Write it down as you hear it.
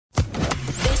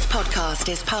podcast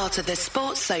is part of the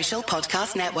Sports Social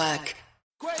Podcast Network.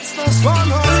 Questo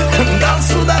suono dal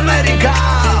Sud America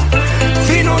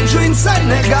fino giù in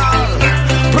Senegal,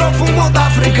 profumo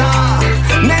d'Africa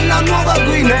nella Nuova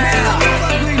Guinea,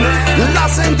 la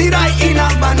sentirai in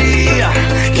Albania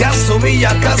che assomiglia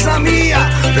a casa mia,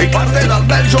 riparte dal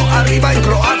Belgio, arriva in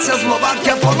Croazia,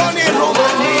 Slovacchia, Polonia e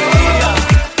Romania.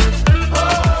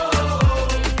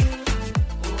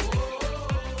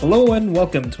 Hello and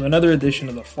welcome to another edition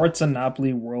of the Forza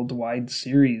Napoli Worldwide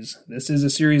Series. This is a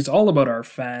series all about our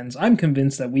fans. I'm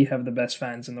convinced that we have the best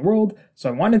fans in the world, so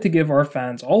I wanted to give our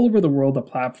fans all over the world a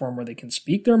platform where they can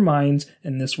speak their minds,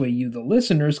 and this way you, the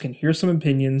listeners, can hear some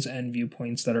opinions and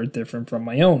viewpoints that are different from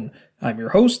my own. I'm your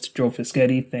host, Joe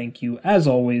Fischetti. Thank you, as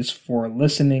always, for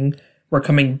listening. We're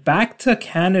coming back to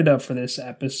Canada for this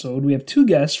episode. We have two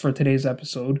guests for today's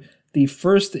episode. The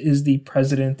first is the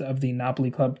president of the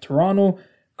Napoli Club Toronto,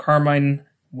 Carmine.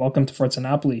 Welcome to Forza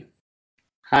Napoli.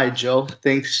 Hi, Joe.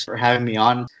 Thanks for having me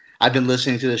on. I've been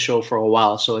listening to the show for a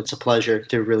while, so it's a pleasure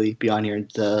to really be on here and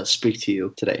to speak to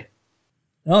you today.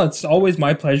 No, it's always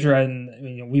my pleasure,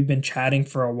 and we've been chatting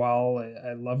for a while.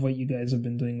 I love what you guys have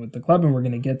been doing with the club, and we're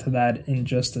going to get to that in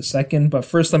just a second. But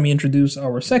first, let me introduce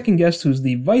our second guest, who's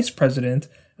the vice president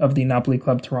of the Napoli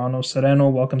Club Toronto, Sereno.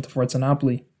 Welcome to Forza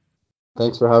Napoli.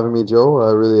 Thanks for having me, Joe.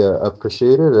 I really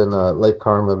appreciate it. And like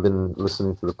Carm, I've been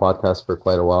listening to the podcast for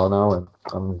quite a while now, and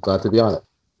I'm glad to be on it.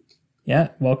 Yeah,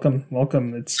 welcome.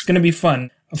 It's going to be fun.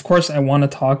 Of course, I want to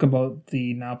talk about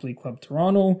the Napoli Club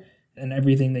Toronto and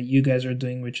everything that you guys are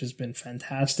doing, which has been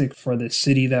fantastic for the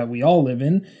city that we all live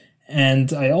in.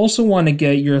 And I also want to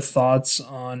get your thoughts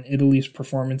on Italy's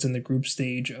performance in the group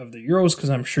stage of the Euros, because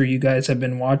I'm sure you guys have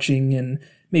been watching and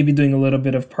maybe doing a little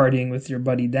bit of partying with your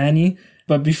buddy Danny.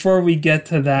 But before we get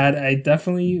to that, I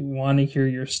definitely want to hear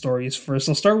your stories first.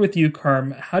 I'll start with you,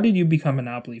 Carm. How did you become a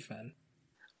Napoli fan?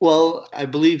 Well, I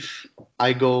believe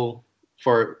I go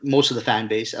for most of the fan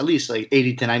base, at least like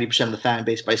 80 to 90% of the fan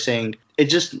base, by saying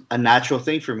it's just a natural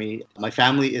thing for me. My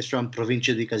family is from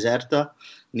Provincia di Caserta,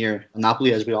 near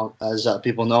Napoli, as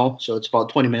people know. So it's about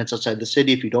 20 minutes outside the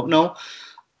city, if you don't know.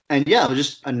 And yeah, it was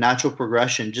just a natural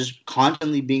progression, just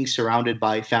constantly being surrounded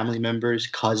by family members,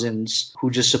 cousins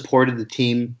who just supported the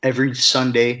team every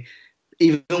Sunday.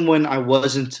 Even when I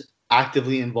wasn't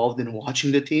actively involved in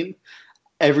watching the team,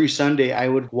 every Sunday I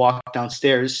would walk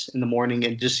downstairs in the morning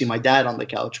and just see my dad on the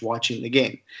couch watching the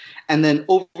game. And then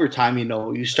over time,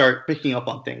 you start picking up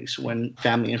on things when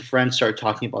family and friends start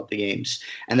talking about the games.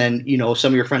 And then,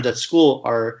 some of your friends at school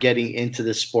are getting into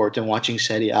the sport and watching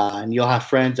Serie A. And you'll have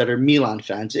friends that are Milan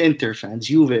fans, Inter fans,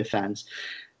 Juve fans.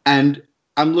 And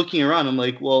I'm looking around, I'm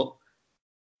like, well,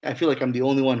 I feel like I'm the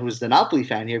only one who's the Napoli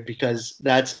fan here, because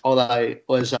that's all I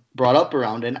was brought up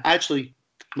around. And actually,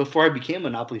 before I became a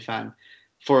Napoli fan,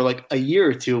 for like a year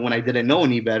or two, when I didn't know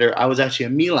any better, I was actually a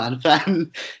Milan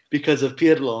fan because of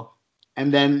Pirlo.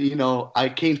 And then, I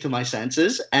came to my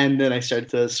senses, and then I started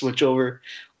to switch over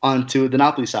onto the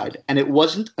Napoli side. And it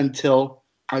wasn't until,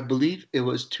 I believe it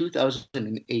was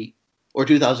 2008 or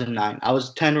 2009. I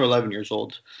was 10 or 11 years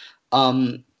old.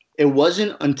 It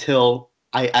wasn't until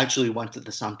I actually went to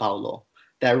the San Paolo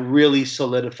that really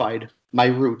solidified my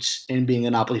roots in being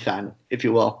a Napoli fan, if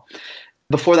you will.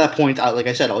 Before that point, like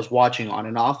I said, I was watching on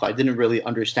and off. I didn't really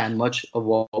understand much of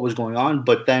what was going on.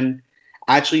 But then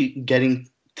actually getting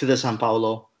to the San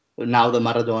Paolo, now the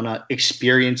Maradona,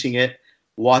 experiencing it,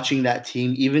 watching that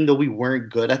team, even though we weren't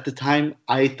good at the time,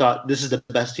 I thought this is the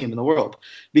best team in the world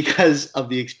because of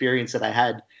the experience that I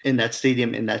had in that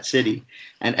stadium, in that city.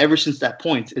 And ever since that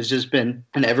point, it's just been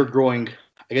an ever-growing,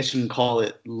 I guess you can call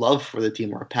it, love for the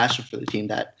team or a passion for the team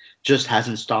that just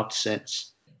hasn't stopped since.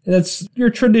 That's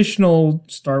your traditional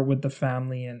start with the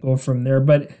family and go from there.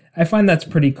 But I find that's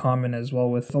pretty common as well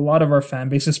with a lot of our fan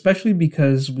base, especially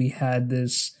because we had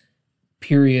this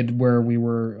period where we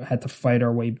had to fight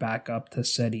our way back up to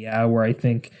Serie A, where I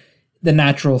think the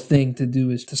natural thing to do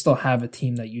is to still have a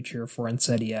team that you cheer for in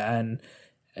Serie A. And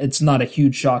it's not a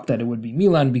huge shock that it would be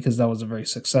Milan because that was a very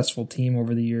successful team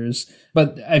over the years.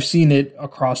 But I've seen it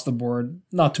across the board.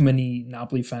 Not too many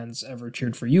Napoli fans ever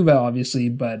cheered for Juve, obviously,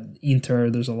 but Inter,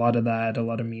 there's a lot of that, a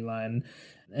lot of Milan.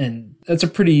 And that's a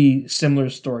pretty similar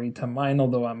story to mine,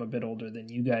 although I'm a bit older than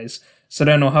you guys.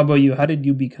 Sereno, how about you? How did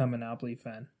you become a Napoli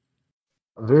fan?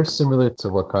 Very similar to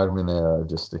what Carmine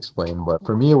just explained, but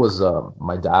for me it was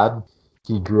my dad.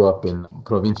 He grew up in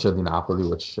Provincia di Napoli,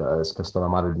 which is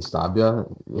Castellammare di Stabia.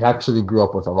 He actually grew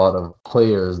up with a lot of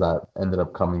players that ended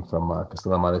up coming from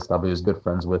Castellammare di Stabia. He was good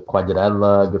friends with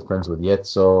Quagliarella, good friends with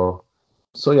Iezzo.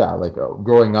 So yeah,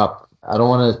 growing up, I don't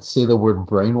want to say the word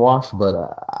brainwash, but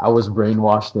I was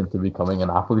brainwashed into becoming a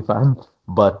Napoli fan.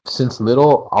 But since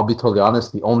little, I'll be totally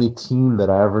honest, the only team that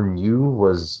I ever knew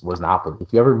was Napoli.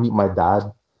 If you ever meet my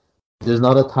dad, there's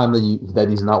not a time that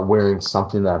he's not wearing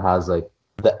something that has like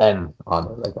the N on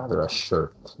it, like either a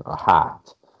shirt, a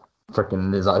hat,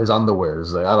 freaking his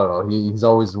underwears. Like I don't know, he's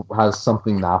always has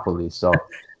something Napoli. So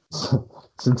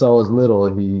since I was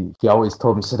little, he always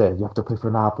told me, "Said, you have to play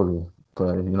for Napoli."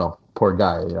 But poor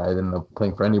guy, I didn't end up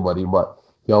playing for anybody, but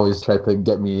he always tried to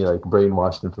get me like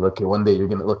brainwashed into okay, one day you're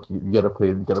gonna look, you gotta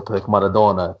play like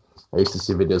Maradona. I used to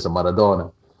see videos of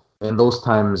Maradona. In those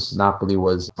times, Napoli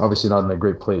was obviously not in a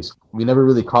great place. We never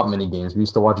really caught many games. We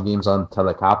used to watch games on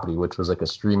Telecapri, which was like a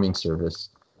streaming service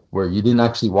where you didn't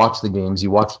actually watch the games.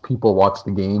 You watched people watch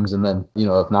the games, and then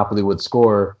if Napoli would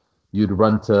score, you'd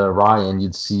run to Ryan.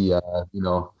 You'd see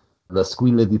the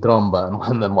squille di tromba,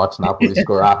 and then watch Napoli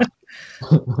score after.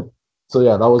 So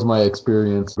yeah, that was my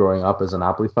experience growing up as a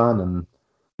Napoli fan, and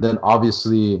then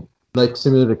obviously, like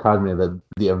similar to Carmine,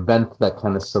 the event that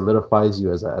kind of solidifies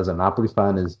you as a Napoli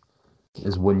fan is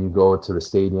when you go to the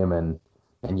stadium and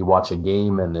you watch a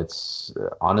game, and it's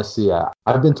honestly,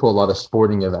 I've been to a lot of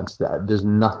sporting events that there's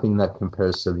nothing that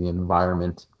compares to the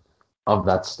environment of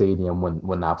that stadium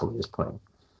when Napoli is playing.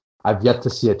 I've yet to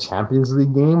see a Champions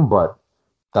League game, but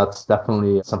that's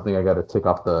definitely something I got to tick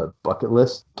off the bucket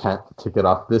list. Can't tick it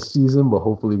off this season, but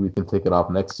hopefully we can tick it off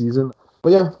next season.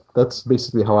 But yeah, that's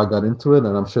basically how I got into it,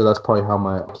 and I'm sure that's probably how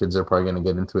my kids are probably going to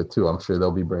get into it too. I'm sure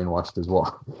they'll be brainwashed as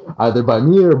well, either by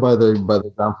me or by their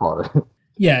grandfather.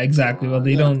 Yeah, exactly. Well,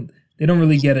 they don't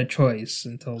really get a choice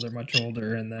until they're much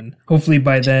older, and then hopefully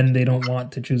by then they don't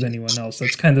want to choose anyone else.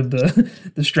 That's kind of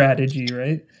the strategy,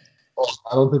 right? Well,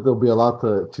 I don't think they'll be allowed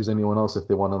to choose anyone else if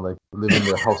they want to like live in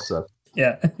their house set.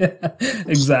 Yeah,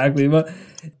 exactly. But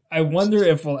I wonder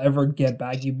if we'll ever get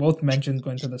back. You both mentioned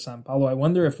going to the San Paulo. I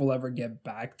wonder if we'll ever get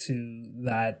back to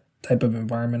that type of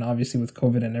environment, obviously with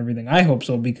COVID and everything. I hope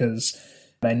so, because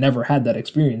I never had that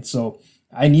experience. So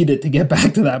I needed to get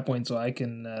back to that point so I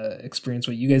can experience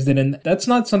what you guys did. And that's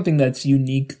not something that's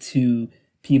unique to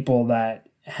people that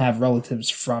have relatives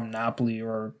from Napoli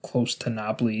or close to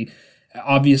Napoli.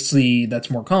 Obviously, that's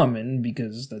more common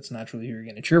because that's naturally who you're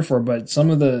going to cheer for. But some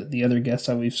of the other guests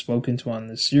that we've spoken to on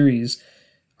this series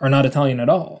are not Italian at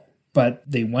all. But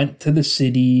they went to the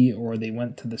city or they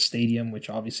went to the stadium, which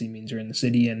obviously means you're in the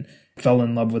city, and fell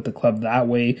in love with the club that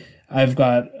way. I've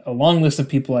got a long list of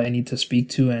people I need to speak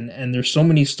to, and there's so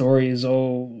many stories.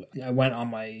 Oh, I went on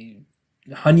my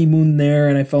honeymoon there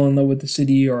and I fell in love with the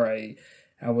city, or I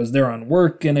was there on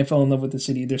work and I fell in love with the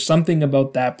city. There's something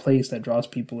about that place that draws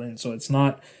people in. So it's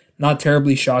not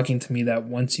terribly shocking to me that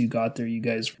once you got there, you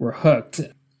guys were hooked.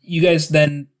 You guys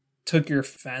then took your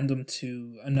fandom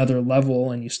to another level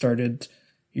and you started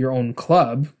your own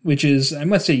club, which is, I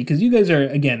must say, because you guys are,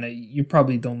 again, you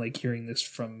probably don't like hearing this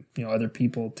from, other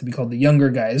people to be called the younger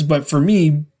guys. But for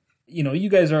me, you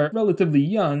guys are relatively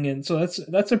young. And so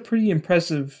that's a pretty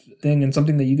impressive thing and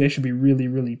something that you guys should be really,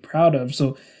 really proud of.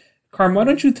 So Carm, why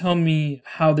don't you tell me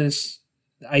how this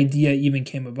idea even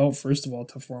came about, first of all,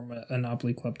 to form a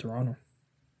Napoli Club Toronto?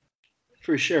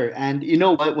 For sure. And you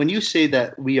know what? When you say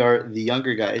that we are the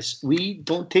younger guys, we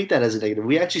don't take that as a negative.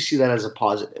 We actually see that as a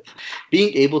positive.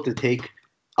 Being able to take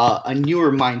a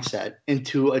newer mindset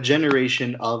into a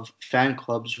generation of fan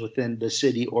clubs within the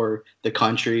city or the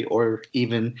country or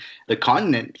even the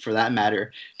continent, for that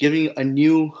matter, giving a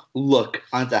new look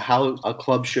onto how a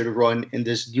club should run in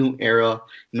this new era,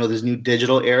 this new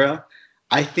digital era.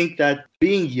 I think that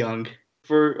being young,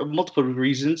 for multiple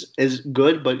reasons, is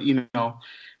good, but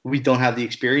we don't have the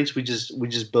experience. We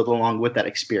just build along with that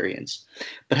experience.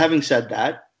 But having said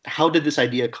that, how did this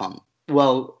idea come?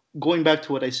 Well, going back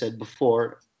to what I said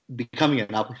before, becoming a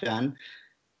Napoli fan,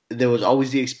 there was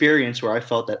always the experience where I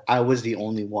felt that I was the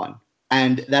only one.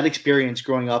 And that experience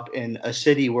growing up in a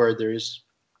city where there's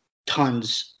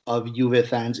tons of Juve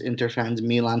fans, Inter fans,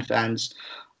 Milan fans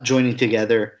joining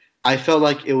together, I felt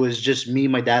like it was just me,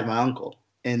 my dad, my uncle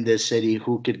in this city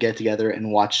who could get together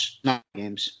and watch Napoli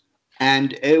games.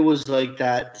 And it was like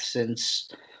that since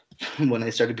when I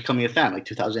started becoming a fan, like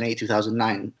 2008,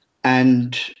 2009.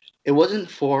 And it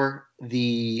wasn't for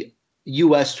the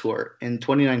U.S. tour in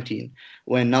 2019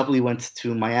 when Napoli went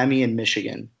to Miami and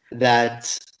Michigan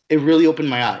that it really opened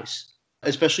my eyes,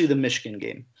 especially the Michigan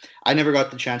game. I never got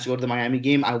the chance to go to the Miami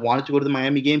game. I wanted to go to the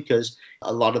Miami game because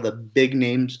a lot of the big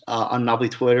names on Napoli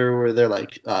Twitter were there,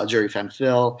 like Jerry Van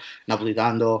Phil, Napoli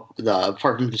Dando, the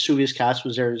Far From Vesuvius cast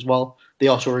was there as well. They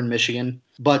also were in Michigan.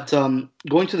 But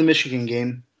going to the Michigan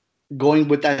game, going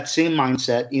with that same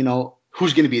mindset,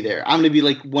 who's going to be there? I'm going to be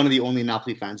like one of the only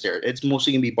Napoli fans there. It's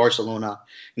mostly going to be Barcelona.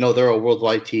 They're a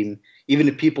worldwide team. Even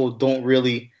if people don't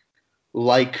really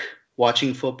like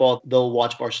watching football, they'll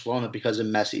watch Barcelona because of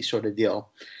Messi sort of deal.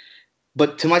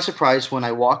 But to my surprise, when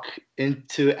I walk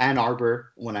into Ann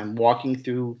Arbor, when I'm walking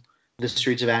through the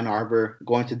streets of Ann Arbor,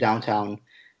 going to downtown,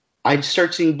 I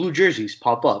start seeing blue jerseys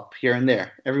pop up here and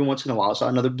there. Every once in a while, I saw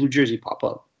another blue jersey pop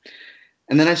up.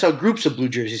 And then I saw groups of blue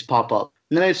jerseys pop up.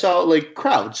 And then I saw like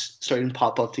crowds starting to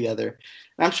pop up together.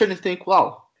 And I'm starting to think,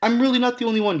 wow, I'm really not the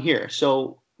only one here.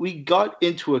 So we got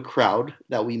into a crowd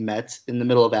that we met in the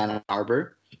middle of Ann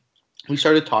Arbor. We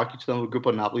started talking to them, a group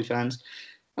of Napoli fans.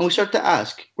 And we started to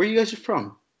ask, where you guys are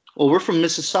from? Well, we're from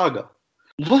Mississauga.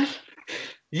 What?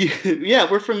 Yeah,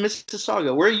 we're from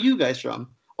Mississauga. Where are you guys from?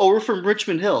 Oh, we're from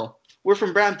Richmond Hill. We're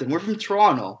from Brampton. We're from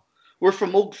Toronto. We're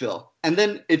from Oakville. And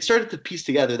then it started to piece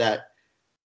together that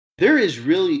there is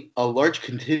really a large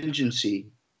contingency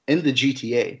in the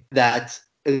GTA that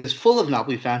is full of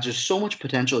Napoli fans. There's so much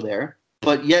potential there,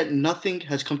 but yet nothing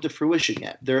has come to fruition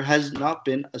yet. There has not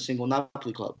been a single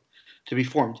Napoli club to be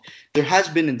formed. There has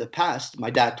been in the past. My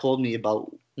dad told me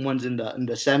about ones in the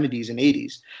 70s and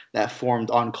 80s that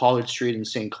formed on College Street in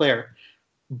St. Clair.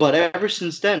 But ever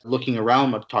since then, looking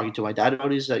around, talking to my dad about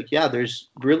it, he's like, yeah, there's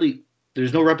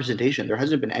no representation. There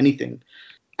hasn't been anything.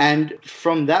 And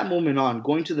from that moment on,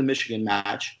 going to the Michigan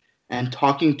match and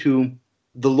talking to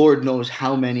the Lord knows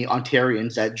how many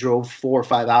Ontarians that drove 4 or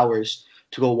 5 hours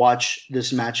to go watch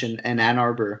this match in Ann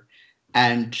Arbor,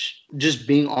 and just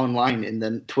being online in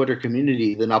the Twitter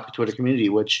community, the Napoli Twitter community,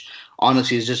 which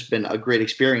honestly has just been a great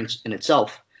experience in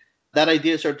itself. That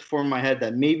idea started to form in my head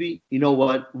that maybe, you know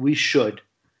what, we should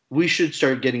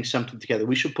start getting something together.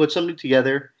 We should put something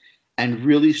together and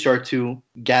really start to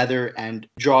gather and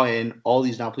draw in all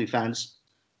these Napoli fans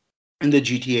in the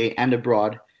GTA and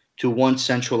abroad to one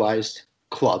centralized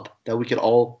club that we could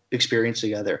all experience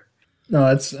together. No,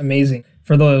 that's amazing.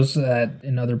 For those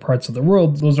in other parts of the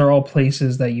world, those are all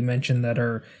places that you mentioned that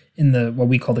are in the what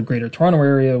we call the Greater Toronto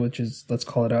Area, which is, let's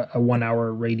call it a 1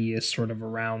 hour radius sort of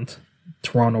around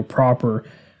Toronto proper.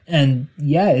 And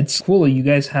yeah, it's cool. You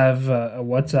guys have a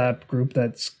WhatsApp group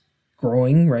that's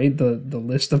growing, right? The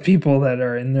list of people that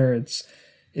are in there,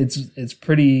 it's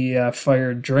pretty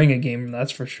fired during a game,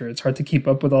 that's for sure. It's hard to keep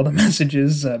up with all the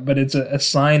messages, but it's a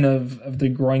sign of the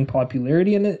growing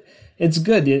popularity, and it's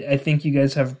good. I think you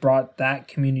guys have brought that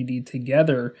community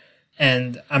together,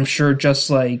 and I'm sure just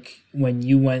like when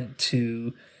you went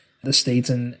to the States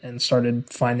and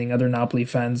started finding other Napoli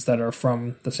fans that are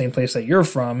from the same place that you're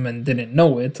from and didn't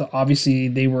know it, obviously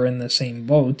they were in the same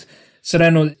boat.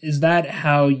 Sereno, is that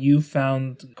how you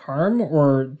found Carm,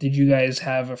 or did you guys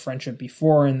have a friendship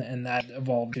before and that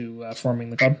evolved to forming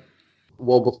the club?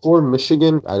 Well, before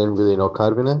Michigan, I didn't really know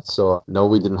Carmine, so no,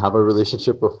 we didn't have a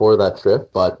relationship before that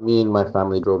trip, but me and my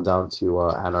family drove down to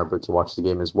Ann Arbor to watch the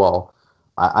game as well.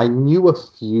 I knew a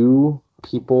few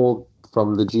people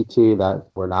from the GTA that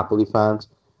were Napoli fans.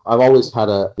 I've always had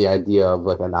the idea of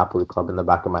like a Napoli club in the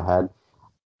back of my head.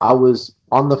 I was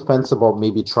on the fence about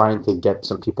maybe trying to get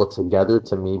some people together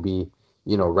to maybe,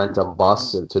 rent a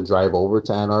bus and to drive over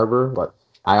to Ann Arbor, but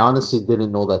I honestly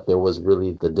didn't know that there was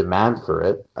really the demand for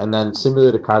it. And then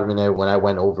similar to Carmine, when I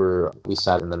went over, we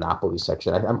sat in the Napoli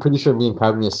section. I'm pretty sure me and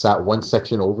Carmine sat one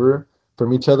section over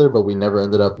from each other, but we never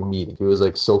ended up meeting. It was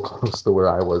like so close to where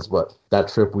I was, but that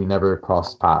trip we never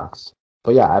crossed paths.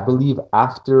 But yeah, I believe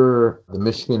after the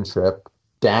Michigan trip,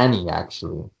 Danny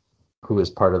actually, who is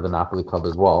part of the Napoli club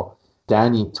as well,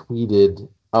 Danny tweeted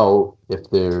out if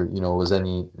there, was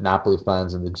any Napoli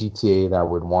fans in the GTA that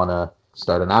would want to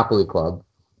start a Napoli club.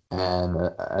 And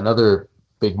another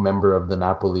big member of the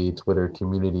Napoli Twitter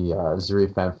community,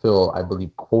 Zuri Fan Phil, I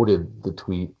believe, quoted the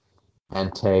tweet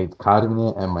and tagged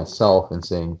Carmine and myself and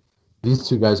saying, these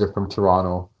two guys are from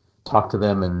Toronto, talk to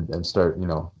them and start,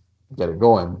 get it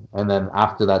going. And then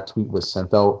after that tweet was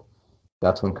sent out,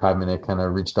 that's when Carmine kind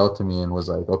of reached out to me and was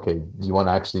like, okay, do you want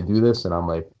to actually do this? And I'm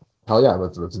like, hell yeah,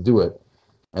 let's do it.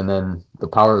 And then the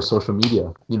power of social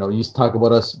media. You used to talk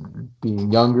about us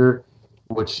being younger,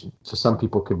 which to some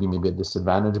people could be maybe a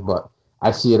disadvantage, but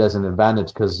I see it as an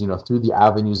advantage because, through the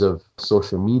avenues of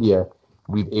social media,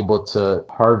 we've able to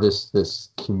harvest this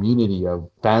community of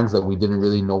fans that we didn't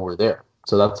really know were there.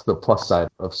 So that's the plus side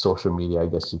of social media, I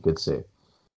guess you could say.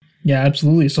 Yeah,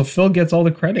 absolutely. So Phil gets all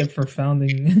the credit for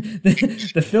founding,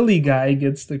 the Philly guy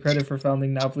gets the credit for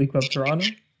founding Napoli Club Toronto.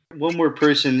 One more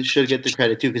person should get the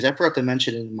credit too, because I forgot to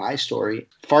mention in my story,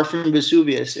 far from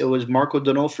Vesuvius, it was Marco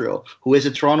D'Onofrio, who is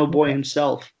a Toronto boy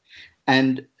himself.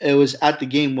 And it was at the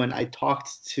game when I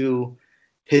talked to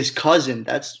his cousin.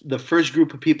 That's the first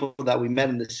group of people that we met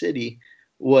in the city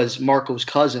was Marco's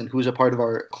cousin, who's a part of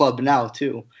our club now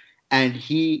too. And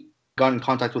he got in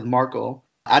contact with Marco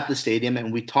at the stadium,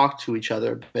 and we talked to each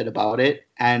other a bit about it.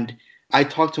 And I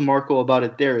talked to Marco about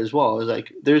it there as well. I was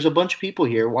like, there's a bunch of people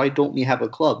here. Why don't we have a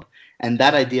club? And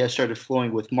that idea started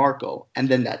flowing with Marco. And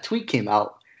then that tweet came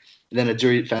out. And then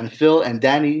Aduri fan Phil and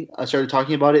Danny started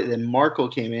talking about it. And then Marco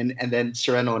came in. And then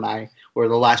Sereno and I were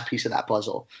the last piece of that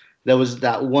puzzle. There was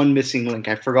that one missing link.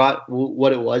 I forgot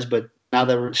what it was, but now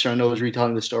that Sereno was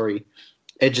retelling the story,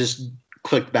 it just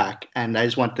clicked back. And I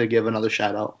just want to give another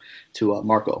shout out to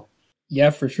Marco. Yeah,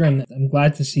 for sure. And I'm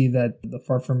glad to see that the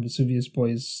Far From Vesuvius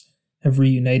boys have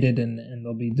reunited and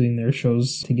they'll be doing their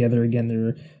shows together again.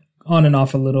 They're on and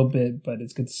off a little bit, but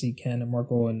it's good to see Ken and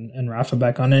Marco and Rafa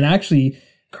back on. And actually,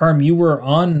 Carm, you were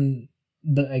on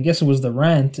I guess it was the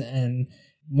rant and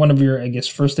one of your,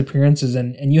 first appearances,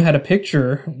 and you had a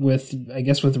picture with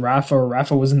Rafa, or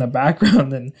Rafa was in the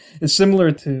background. And it's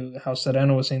similar to how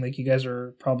Sereno was saying, like, you guys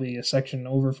are probably a section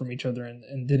over from each other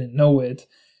and didn't know it.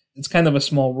 It's kind of a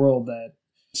small world that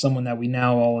someone that we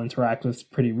now all interact with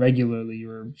pretty regularly.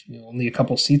 You're only a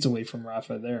couple seats away from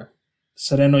Rafa there.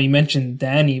 Sereno, you mentioned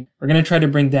Danny. We're going to try to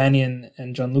bring Danny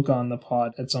and Gianluca on the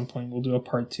pod at some point. We'll do a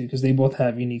part 2 because they both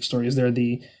have unique stories. They're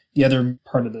the other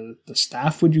part of the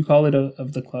staff, would you call it,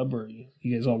 of the club, where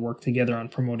you guys all work together on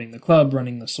promoting the club,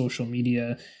 running the social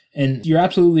media. And you're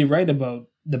absolutely right about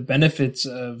the benefits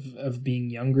of being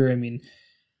younger. I mean,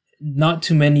 not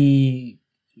too many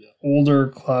older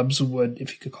clubs would,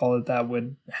 if you could call it that,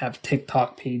 would have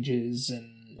TikTok pages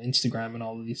and Instagram and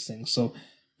all of these things. So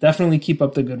definitely keep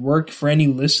up the good work. For any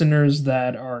listeners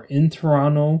that are in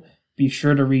Toronto, be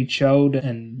sure to reach out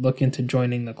and look into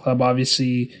joining the club.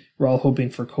 Obviously, we're all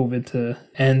hoping for COVID to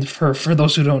end. For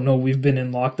those who don't know, we've been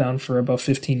in lockdown for about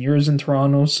 15 years in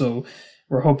Toronto, so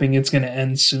we're hoping it's going to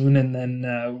end soon, and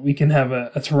then we can have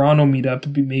a Toronto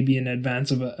meetup, maybe in advance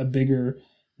of a bigger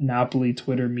Napoli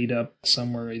Twitter meetup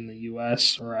somewhere in the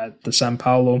US or at the San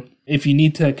Paulo. If you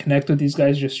need to connect with these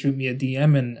guys, just shoot me a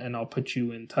DM and I'll put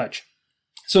you in touch.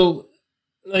 So,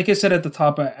 like I said at the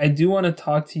top, I do want to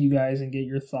talk to you guys and get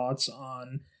your thoughts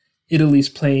on Italy's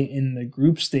play in the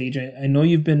group stage. I know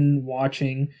you've been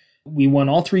watching. We won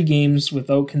all 3 games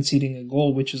without conceding a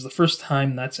goal, which is the first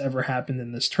time that's ever happened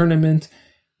in this tournament.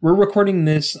 We're recording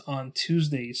this on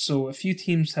Tuesday, so a few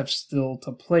teams have still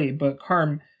to play. But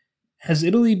Carm, has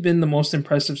Italy been the most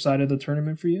impressive side of the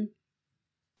tournament for you?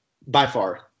 By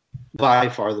far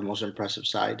the most impressive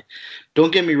side.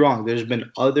 Don't get me wrong, there's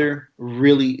been other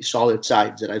really solid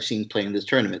sides that I've seen play in this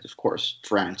tournament. Of course,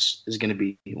 France is going to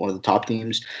be one of the top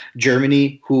teams.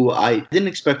 Germany, who I didn't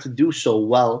expect to do so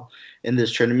well in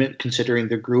this tournament, considering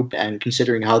their group and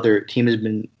considering how their team has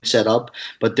been set up,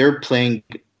 but they're playing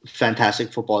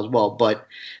fantastic football as well. But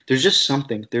there's just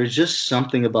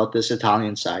something about this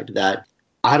Italian side that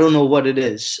I don't know what it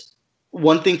is.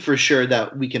 One thing for sure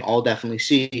that we can all definitely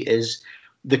see is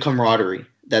the camaraderie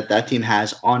that team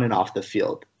has on and off the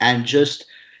field. And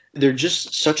they're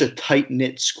just such a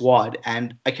tight-knit squad.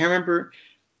 And I can't remember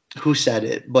who said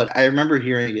it, but I remember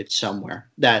hearing it somewhere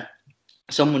that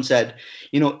someone said,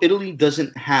 Italy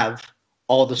doesn't have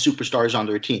all the superstars on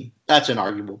their team. That's an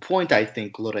arguable point. I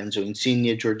think Lorenzo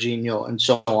Insigne, Jorginho, and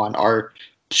so on are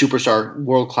superstar,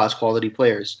 world-class quality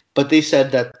players. But they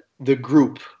said that the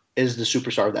group is the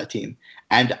superstar of that team.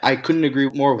 And I couldn't agree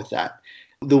more with that.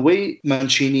 The way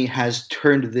Mancini has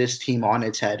turned this team on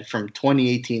its head from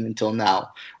 2018 until now,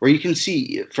 where you can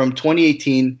see from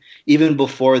 2018, even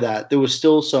before that, there was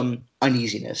still some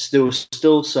uneasiness. There was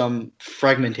still some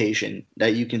fragmentation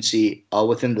that you can see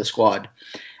within the squad.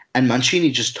 And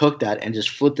Mancini just took that and just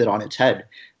flipped it on its head.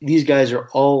 These guys are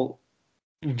all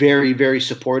very, very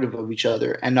supportive of each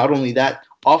other. And not only that,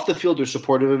 off the field, they're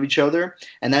supportive of each other.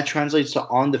 And that translates to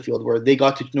on the field, where they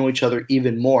got to know each other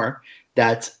even more.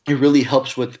 That it really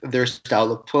helps with their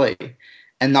style of play.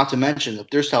 And not to mention that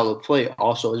their style of play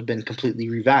also has been completely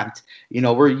revamped.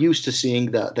 We're used to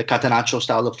seeing the Catenaccio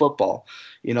style of football.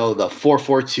 The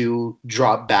 4-4-2,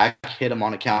 drop back, hit them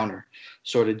on a counter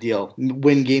sort of deal.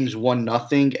 Win games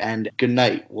 1-0 and good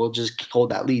night. We'll just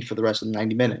hold that lead for the rest of the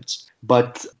 90 minutes.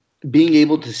 But being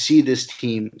able to see this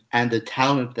team and the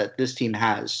talent that this team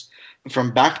has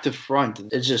from back to front,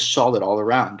 it's just solid all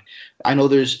around. I know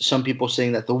there's some people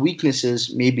saying that the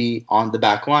weaknesses may be on the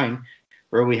back line,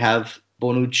 where we have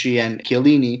Bonucci and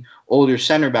Chiellini, older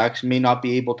center backs, may not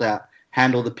be able to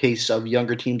handle the pace of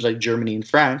younger teams like Germany and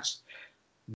France.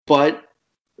 But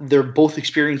they're both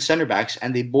experienced center backs,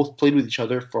 and they both played with each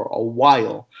other for a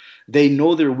while. They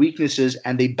know their weaknesses,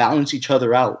 and they balance each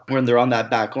other out when they're on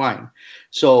that back line.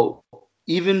 So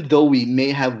even though we may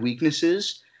have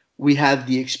weaknesses, we have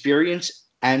the experience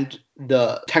and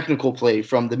the technical play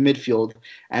from the midfield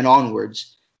and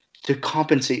onwards to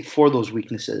compensate for those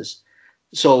weaknesses.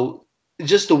 So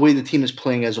just the way the team is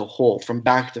playing as a whole, from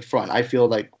back to front, I feel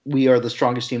like we are the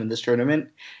strongest team in this tournament,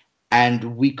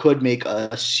 and we could make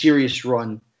a serious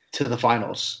run to the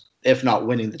finals, if not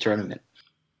winning the tournament.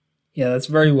 Yeah, that's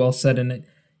very well said. And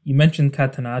you mentioned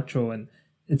Catenaccio, and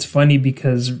it's funny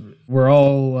because we're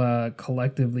all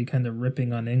collectively kind of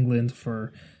ripping on England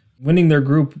for winning their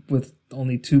group with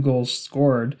only 2 goals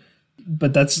scored.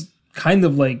 But that's kind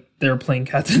of like they're playing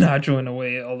Catenaccio in a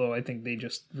way, although I think they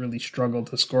just really struggled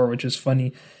to score, which is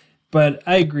funny. But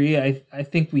I agree. I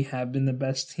think we have been the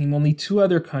best team. Only 2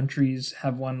 other countries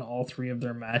have won all 3 of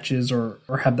their matches or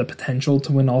have the potential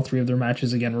to win all 3 of their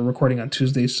matches. Again, we're recording on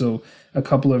Tuesday, so a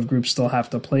couple of groups still have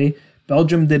to play.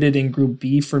 Belgium did it in Group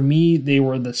B. For me, they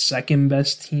were the second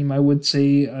best team, I would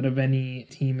say, out of any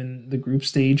team in the group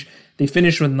stage. They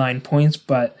finished with 9 points,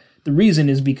 but the reason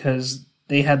is because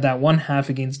they had that one half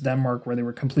against Denmark where they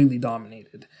were completely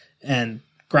dominated. And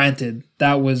granted,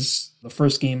 that was the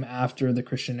first game after the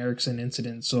Christian Eriksen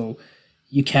incident, so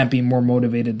you can't be more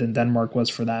motivated than Denmark was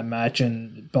for that match,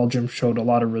 and Belgium showed a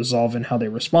lot of resolve in how they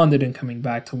responded in coming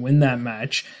back to win that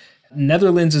match.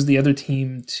 Netherlands is the other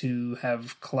team to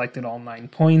have collected all 9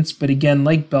 points, but again,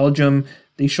 like Belgium,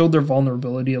 they showed their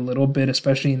vulnerability a little bit,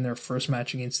 especially in their first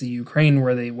match against the Ukraine,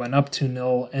 where they went up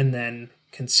 2-0 and then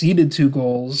conceded 2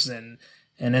 goals and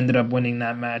ended up winning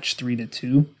that match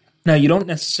 3-2. Now, you don't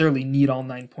necessarily need all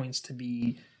 9 points to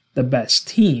be the best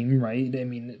team, right? I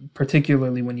mean,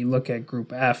 particularly when you look at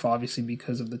Group F, obviously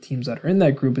because of the teams that are in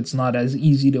that group, it's not as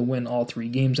easy to win all 3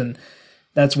 games. And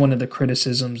that's one of the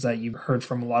criticisms that you've heard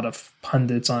from a lot of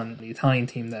pundits on the Italian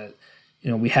team, that,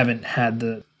 we haven't had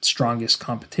the strongest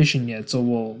competition yet. So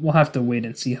we'll have to wait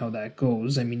and see how that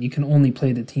goes. I mean, you can only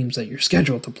play the teams that you're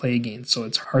scheduled to play against, so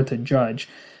it's hard to judge.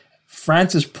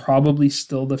 France is probably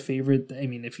still the favorite. I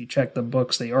mean, if you check the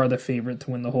books, they are the favorite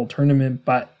to win the whole tournament,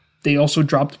 but they also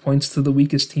dropped points to the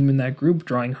weakest team in that group,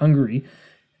 drawing Hungary.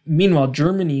 Meanwhile,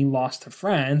 Germany lost to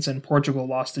France and Portugal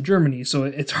lost to Germany, so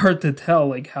it's hard to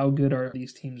tell how good are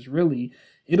these teams really.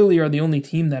 Italy are the only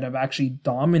team that have actually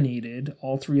dominated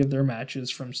all 3 of their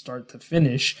matches from start to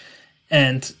finish,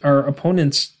 and our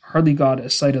opponents hardly got a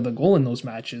sight of the goal in those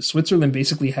matches. Switzerland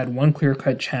basically had one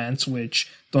clear-cut chance, which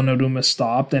Donnarumma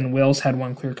stopped, and Wales had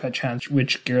one clear-cut chance,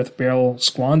 which Gareth Bale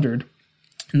squandered.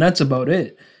 And that's about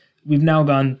it. We've now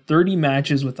gone 30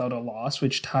 matches without a loss,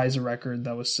 which ties a record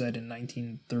that was set in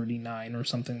 1939 or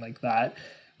something like that.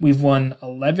 We've won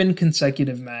 11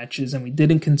 consecutive matches, and we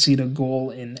didn't concede a goal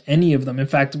in any of them. In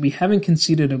fact, we haven't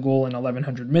conceded a goal in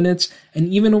 1,100 minutes, and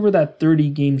even over that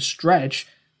 30-game stretch,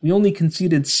 we only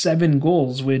conceded 7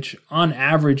 goals, which on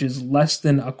average is less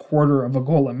than a quarter of a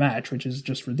goal a match, which is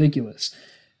just ridiculous.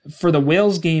 For the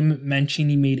Wales game,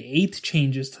 Mancini made 8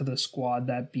 changes to the squad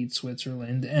that beat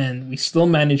Switzerland, and we still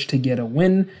managed to get a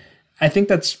win. I think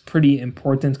that's pretty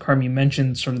important. Carmine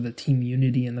mentioned sort of the team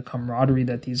unity and the camaraderie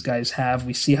that these guys have.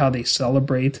 We see how they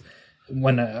celebrate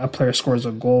when a player scores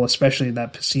a goal, especially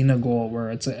that Pessina goal,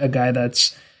 where it's a guy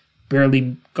that's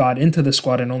barely got into the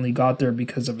squad and only got there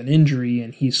because of an injury,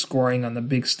 and he's scoring on the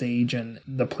big stage, and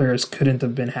the players couldn't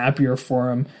have been happier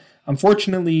for him.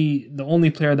 Unfortunately, the only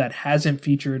player that hasn't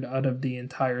featured out of the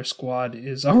entire squad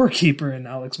is our keeper in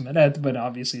Alex Meret, but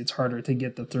obviously it's harder to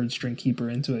get the third-string keeper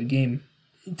into a game.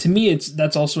 To me,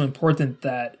 that's also important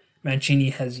that Mancini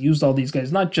has used all these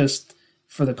guys, not just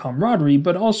for the camaraderie,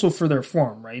 but also for their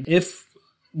form, right? If,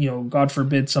 God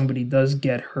forbid somebody does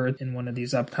get hurt in one of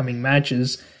these upcoming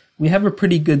matches, we have a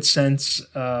pretty good sense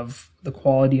of the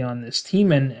quality on this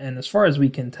team, and as far as we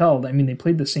can tell, I mean, they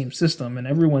played the same system, and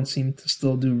everyone seemed to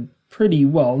still do pretty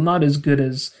well, not as good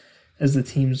as the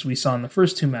teams we saw in the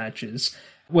first 2 matches.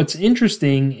 What's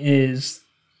interesting is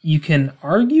you can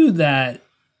argue that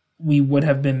we would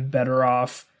have been better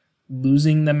off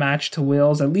losing the match to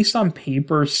Wales. At least on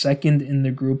paper, second in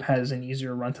the group has an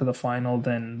easier run to the final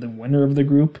than the winner of the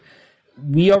group.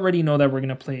 We already know that we're going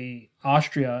to play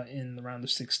Austria in the round of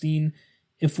 16.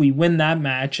 If we win that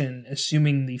match, and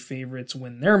assuming the favorites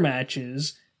win their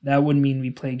matches, that would mean we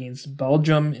play against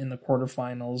Belgium in the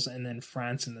quarterfinals and then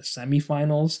France in the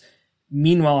semifinals.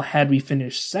 Meanwhile, had we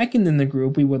finished second in the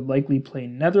group, we would likely play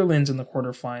Netherlands in the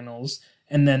quarterfinals,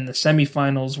 and then the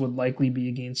semifinals would likely be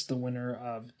against the winner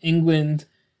of England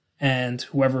and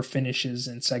whoever finishes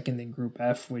in second in Group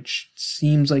F, which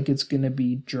seems like it's going to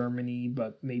be Germany,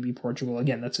 but maybe Portugal.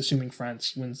 Again, that's assuming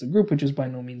France wins the group, which is by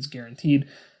no means guaranteed.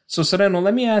 So, Sereno,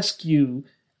 let me ask you,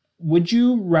 would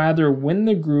you rather win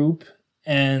the group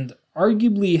and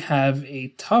arguably have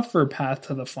a tougher path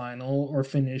to the final, or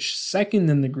finish second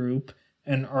in the group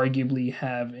and arguably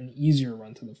have an easier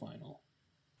run to the final?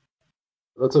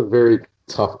 That's a very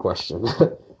tough question.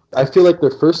 I feel like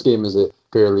their first game is a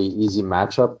fairly easy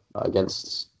matchup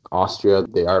against Austria.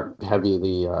 They are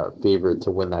heavily favored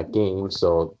to win that game,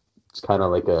 so it's kind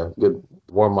of like a good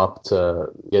warm up to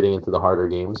getting into the harder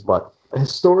games. But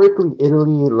historically,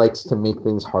 Italy likes to make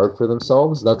things hard for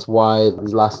themselves. That's why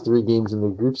these last three games in the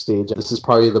group stage, this is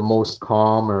probably the most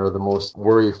calm or the most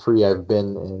worry-free I've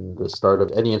been in the start of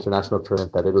any international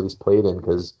tournament that Italy's played in,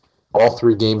 because all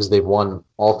three games they've won,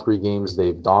 all three games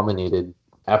they've dominated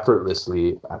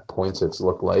effortlessly at points, it's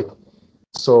looked like.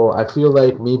 So I feel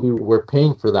like maybe we're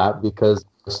paying for that because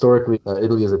historically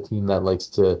Italy is a team that likes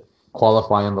to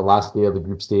qualify on the last day of the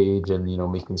group stage and, you know,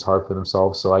 make things hard for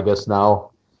themselves. So I guess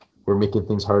now we're making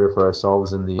things harder for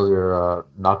ourselves in the earlier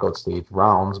knockout stage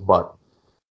rounds. But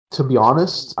to be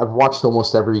honest, I've watched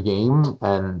almost every game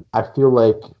and I feel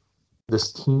like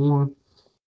this team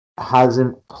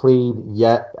hasn't played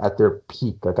yet at their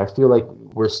peak. Like, I feel like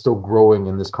we're still growing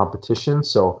in this competition.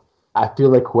 So I feel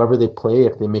like whoever they play,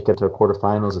 if they make it to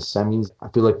quarterfinals or semis, I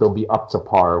feel like they'll be up to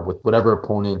par with whatever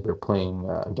opponent they're playing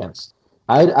against.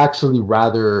 I'd actually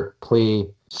rather play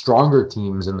stronger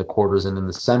teams in the quarters and in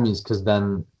the semis, because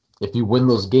then if you win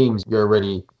those games, you're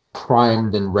already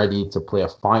primed and ready to play a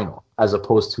final, as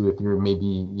opposed to if you're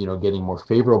maybe, you know, getting more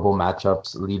favorable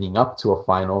matchups leading up to a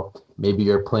final, maybe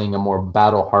you're playing a more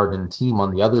battle-hardened team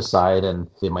on the other side and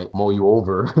they might mow you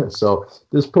over. So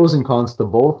there's pros and cons to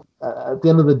both. At the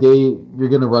end of the day, you're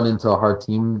going to run into a hard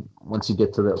team once you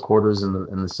get to the quarters and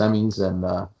the semis,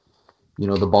 and you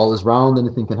know, the ball is round,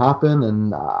 anything can happen,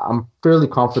 and I'm fairly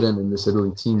confident in this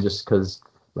Italy team just because,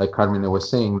 like Carmine was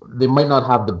saying, they might not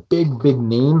have the big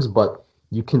names, but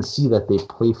you can see that they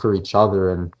play for each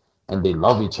other and they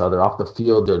love each other. Off the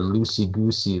field, they're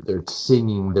loosey-goosey, they're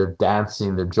singing, they're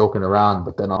dancing, they're joking around,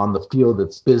 but then on the field,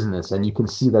 it's business, and you can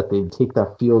see that they take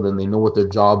that field and they know what their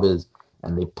job is,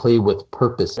 and they play with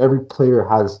purpose. Every player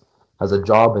has a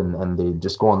job, and they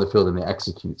just go on the field and they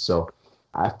execute. So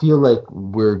I feel like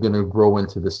we're going to grow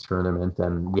into this tournament,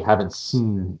 and we haven't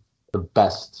seen the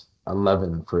best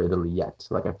 11 for Italy yet.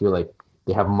 Like, I feel like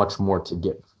they have much more to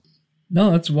give. No,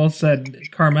 that's well said.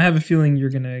 Carm, I have a feeling you're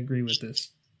going to agree with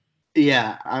this.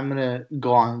 Yeah, I'm going to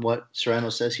go on what Sereno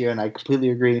says here, and I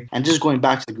completely agree. And just going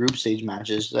back to the group stage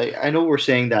matches, like, I know we're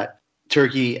saying that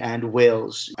Turkey and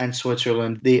Wales and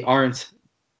Switzerland, they aren't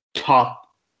top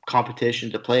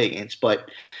competition to play against, but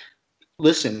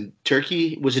listen,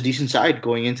 Turkey was a decent side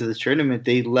going into this tournament.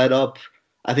 They led up.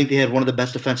 I think they had one of the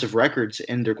best defensive records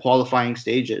in their qualifying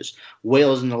stages.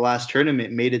 Wales in the last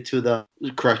tournament made it to the,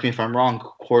 correct me if I'm wrong,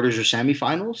 quarters or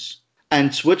semifinals.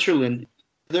 And Switzerland,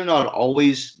 they're not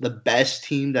always the best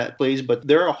team that plays, but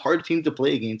they're a hard team to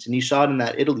play against. And you saw it in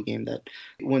that Italy game that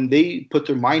when they put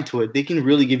their mind to it, they can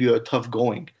really give you a tough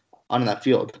going on that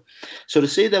field. So to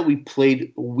say that we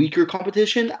played weaker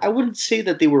competition, I wouldn't say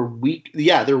that they were weak.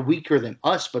 Yeah, they're weaker than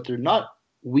us, but they're not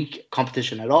weak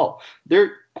competition at all.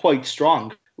 They're quite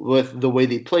strong with the way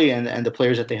they play and the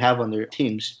players that they have on their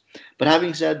teams. But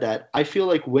having said that, I feel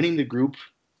like winning the group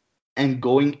and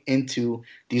going into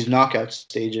these knockout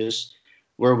stages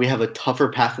where we have a tougher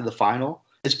path to the final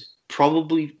is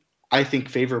probably, I think,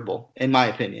 favorable, in my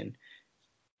opinion.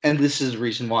 And this is the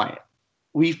reason why.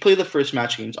 We've played the first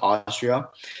match against Austria.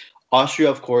 Austria,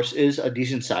 of course, is a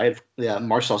decent side. Yeah,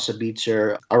 Marcel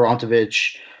Sabitzer,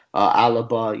 Arontovic,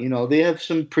 Alaba, you know, they have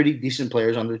some pretty decent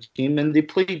players on their team, and they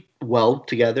played well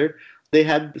together. They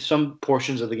had some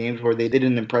portions of the games where they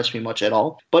didn't impress me much at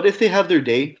all. But if they have their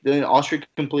day, then Austria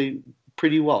can play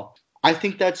pretty well. I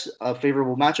think that's a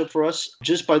favorable matchup for us,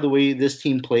 just by the way this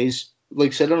team plays.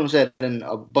 Like Sereno said, and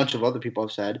a bunch of other people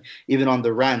have said, even on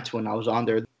the rant when I was on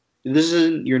there, this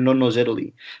isn't your no-nos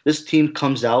Italy. This team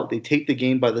comes out, they take the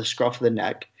game by the scruff of the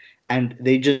neck, and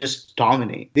they just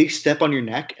dominate. They step on your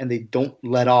neck, and they don't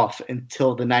let off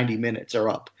until the 90 minutes are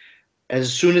up.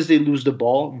 As soon as they lose the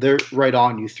ball, they're right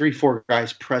on you. 3-4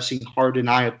 guys pressing hard and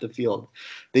high up the field.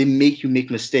 They make you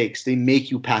make mistakes. They make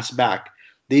you pass back.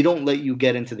 They don't let you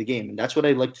get into the game. And that's what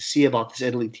I like to see about this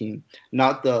Italy team.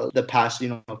 Not the past,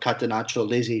 Catenaccio,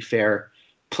 laissez-faire,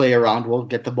 play around. We'll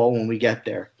get the ball when we get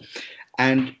there.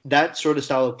 And that sort of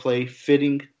style of play,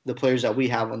 fitting the players that we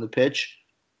have on the pitch,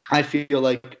 I feel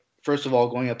like, first of all,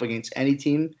 going up against any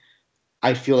team,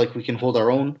 I feel like we can hold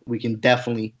our own. We can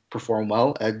definitely perform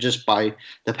well. Just by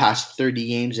the past 30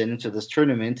 games and into this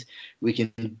tournament, we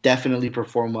can definitely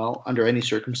perform well under any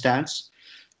circumstance.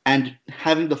 And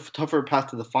having the tougher path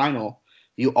to the final,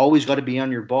 you always got to be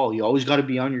on your ball. You always got to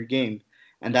be on your game.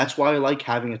 And that's why I like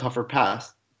having a tougher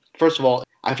path. First of all,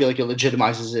 I feel like it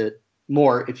legitimizes it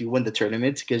more if you win the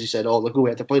tournament, because you said, oh, look who we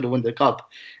have to play to win the cup.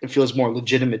 It feels more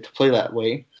legitimate to play that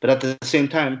way. But at the same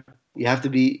time, you have to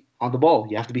be on the ball.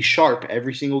 You have to be sharp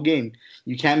every single game.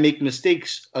 You can't make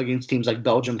mistakes against teams like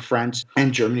Belgium, France,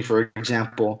 and Germany, for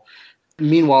example.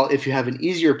 Meanwhile, if you have an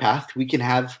easier path, we can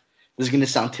have, this is going to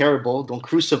sound terrible, don't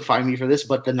crucify me for this,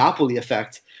 but the Napoli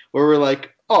effect, where we're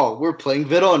like, oh, we're playing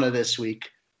Verona this week.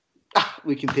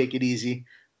 We can take it easy.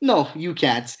 No, you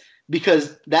can't.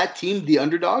 Because that team, the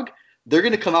underdog, they're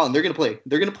going to come out and they're going to play.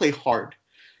 They're going to play hard.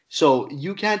 So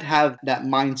you can't have that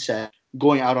mindset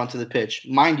going out onto the pitch.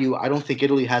 Mind you, I don't think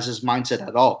Italy has this mindset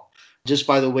at all. Just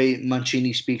by the way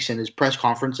Mancini speaks in his press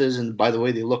conferences and by the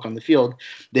way they look on the field,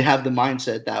 they have the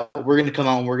mindset that we're going to come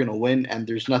out and we're going to win and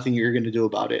there's nothing you're going to do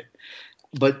about it.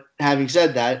 But having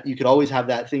said that, you could always have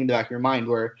that thing in the back of your mind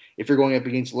where if you're going up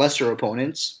against lesser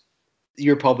opponents,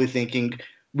 you're probably thinking,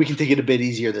 we can take it a bit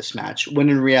easier this match, when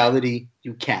in reality,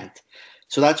 you can't.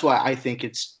 So that's why I think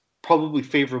it's probably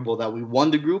favorable that we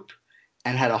won the group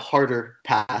and had a harder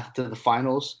path to the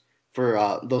finals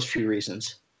for those few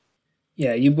reasons.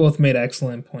 Yeah, you both made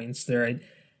excellent points there.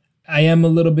 I am a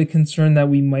little bit concerned that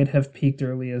we might have peaked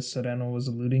early, as Sereno was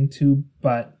alluding to,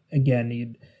 but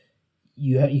again,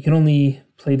 you can only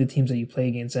play the teams that you play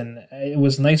against, and it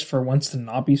was nice for once to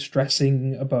not be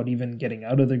stressing about even getting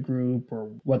out of the group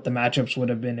or what the matchups would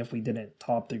have been if we didn't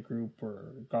top the group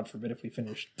or, God forbid, if we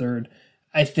finished third.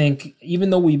 I think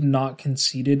even though we've not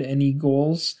conceded any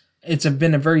goals, it's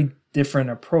been a very different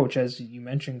approach, as you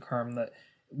mentioned, Carm, that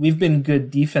we've been good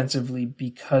defensively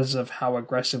because of how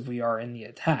aggressive we are in the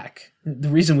attack. The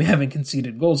reason we haven't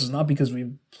conceded goals is not because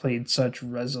we've played such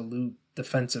resolute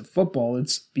defensive football.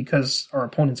 It's because our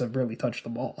opponents have barely touched the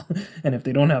ball. And if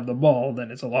they don't have the ball, then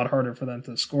it's a lot harder for them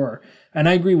to score. And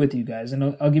I agree with you guys.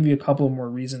 And I'll give you a couple more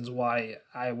reasons why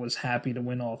I was happy to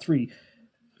win all three.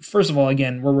 First of all,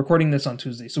 again, we're recording this on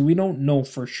Tuesday, so we don't know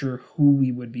for sure who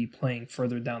we would be playing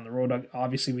further down the road.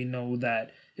 Obviously, we know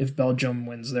that if Belgium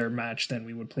wins their match, then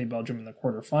we would play Belgium in the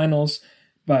quarterfinals.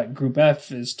 But Group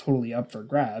F is totally up for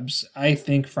grabs. I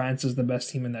think France is the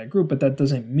best team in that group, but that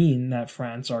doesn't mean that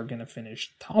France are going to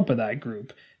finish top of that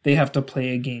group. They have to play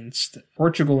against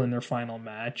Portugal in their final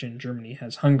match, and Germany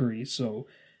has Hungary, so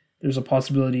there's a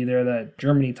possibility there that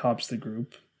Germany tops the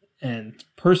group. And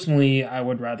personally, I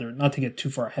would rather, not to get too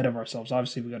far ahead of ourselves,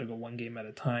 obviously we got to go one game at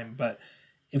a time, but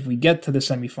if we get to the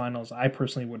semifinals, I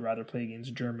personally would rather play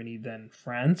against Germany than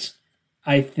France.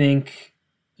 I think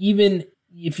even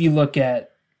if you look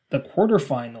at the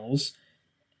quarterfinals,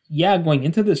 yeah, going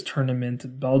into this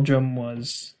tournament, Belgium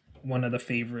was one of the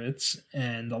favorites,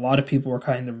 and a lot of people were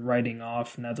kind of writing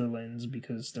off Netherlands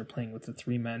because they're playing with a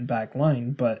three-man back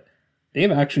line, but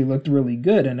they've actually looked really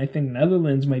good, and I think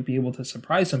Netherlands might be able to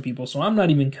surprise some people, so I'm not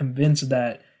even convinced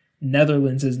that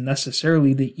Netherlands is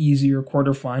necessarily the easier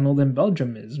quarterfinal than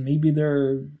Belgium is. Maybe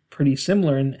they're pretty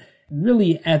similar, and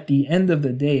really at the end of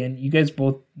the day, and you guys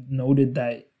both noted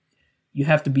that you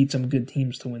have to beat some good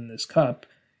teams to win this cup,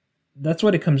 that's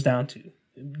what it comes down to.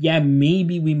 Yeah,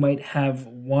 maybe we might have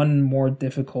one more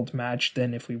difficult match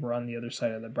than if we were on the other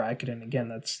side of the bracket, and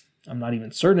again, I'm not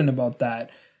even certain about that,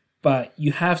 but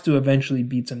you have to eventually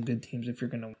beat some good teams if you're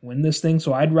going to win this thing.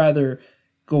 So I'd rather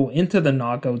go into the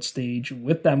knockout stage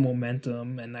with that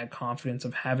momentum and that confidence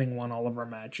of having won all of our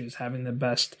matches, having the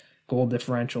best goal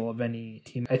differential of any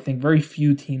team. I think very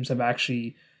few teams have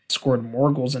actually scored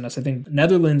more goals than us. I think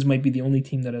Netherlands might be the only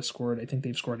team that has scored. I think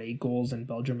they've scored 8 goals and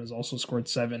Belgium has also scored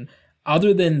 7.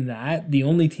 Other than that, the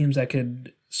only teams that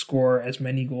could score as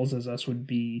many goals as us would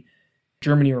be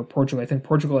Germany or Portugal. I think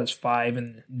Portugal has 5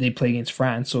 and they play against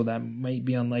France, so that might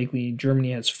be unlikely.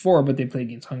 Germany has 4, but they play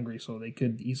against Hungary, so they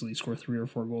could easily score 3 or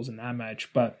 4 goals in that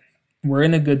match. But we're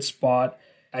in a good spot.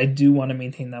 I do want to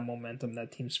maintain that momentum,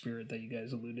 that team spirit that you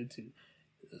guys alluded to.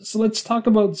 So let's talk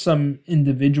about some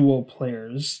individual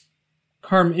players.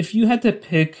 Carm, if you had to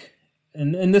pick,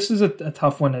 and this is a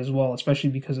tough one as well,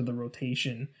 especially because of the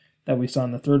rotation that we saw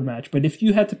in the third match, but if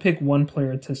you had to pick one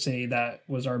player to say that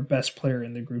was our best player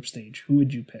in the group stage, who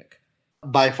would you pick?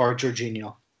 By far,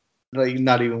 Jorginho. Like,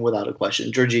 not even without a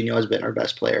question. Jorginho has been our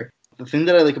best player. The thing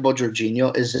that I like about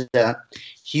Jorginho is that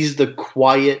he's the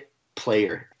quiet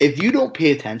player. If you don't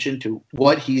pay attention to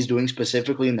what he's doing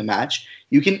specifically in the match,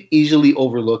 you can easily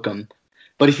overlook him.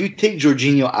 But if you take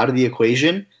Jorginho out of the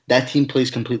equation, that team plays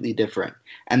completely different.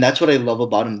 And that's what I love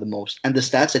about him the most. And the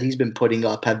stats that he's been putting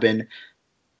up have been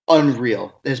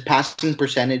unreal. His passing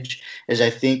percentage is, I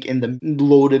think, in the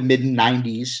low to mid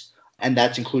 90s, and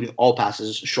that's including all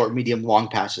passes, short, medium, long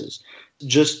passes.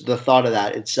 Just the thought of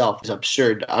that itself is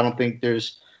absurd. I don't think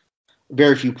there's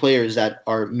very few players that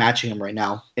are matching him right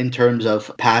now in terms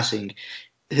of passing.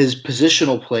 His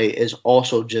positional play is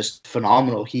also just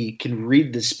phenomenal. He can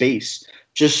read the space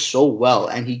just so well,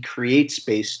 and he creates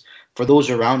space for those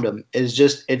around him.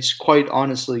 It's quite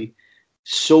honestly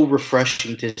so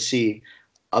refreshing to see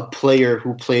a player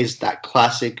who plays that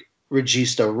classic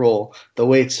regista role the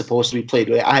way it's supposed to be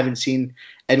played. I haven't seen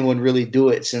anyone really do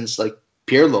it since like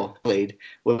Pirlo played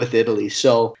with Italy.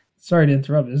 So Sorry to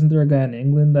interrupt. Isn't there a guy in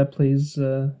England that plays?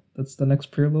 That's the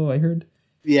next Pirlo, I heard.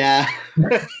 yeah,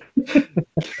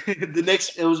 the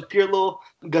next it was Pirlo,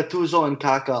 Gattuso, and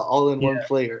Kaká all in one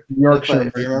player. Yorkshire,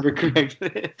 If I remember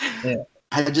correctly. Yeah.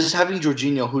 Just having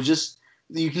Jorginho, who just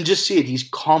you can just see it. He's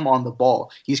calm on the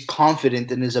ball. He's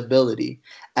confident in his ability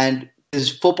and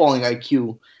his footballing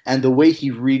IQ and the way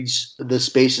he reads the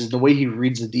spaces, the way he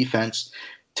reads the defense.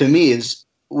 To me, is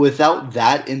without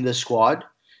that in the squad,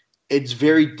 it's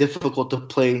very difficult to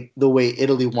play the way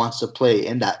Italy wants to play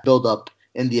in that build up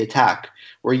in the attack,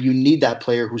 where you need that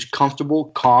player who's comfortable,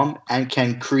 calm, and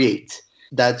can create.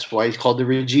 That's why he's called the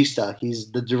regista. He's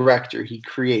the director. He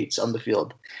creates on the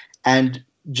field. And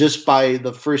just by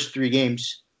the first 3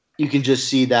 games, you can just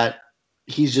see that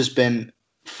he's just been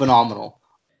phenomenal.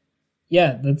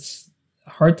 Yeah, that's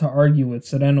hard to argue with.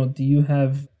 Sereno, do you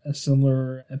have a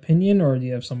similar opinion or do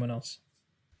you have someone else?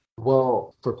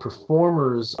 Well, for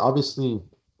performers, obviously,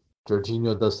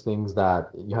 Jorginho does things that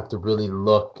you have to really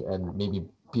look and maybe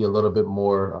be a little bit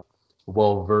more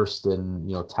well versed in,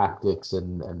 tactics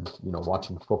and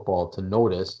watching football to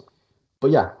notice.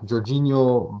 But yeah,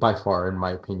 Jorginho by far, in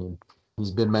my opinion,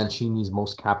 he's been Mancini's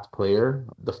most capped player.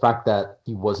 The fact that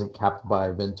he wasn't capped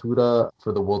by Ventura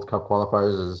for the World Cup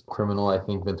qualifiers is criminal. I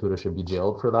think Ventura should be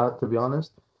jailed for that, to be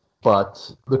honest.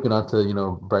 But looking on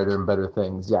to, brighter and better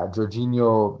things, yeah,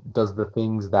 Jorginho does the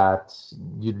things that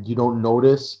you don't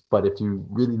notice, but if you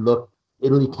really look,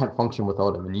 Italy can't function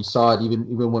without him. And you saw it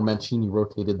even when Mancini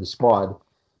rotated the squad,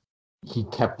 he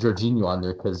kept Jorginho on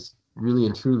there because really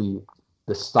and truly,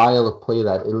 the style of play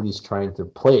that Italy's trying to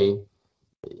play,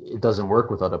 it doesn't work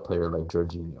without a player like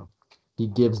Jorginho. He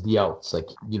gives the outs, like,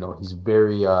 he's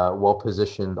very well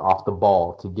positioned off the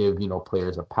ball to give,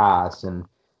 players a pass, and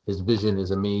his vision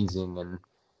is amazing. And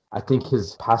I think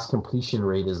his pass completion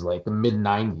rate is like the mid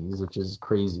 90s, which is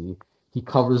crazy. He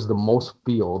covers the most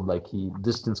field, like he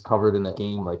distance covered in a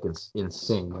game, like it's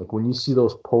insane. Like when you see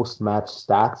those post-match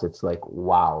stats, it's like,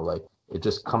 wow, like it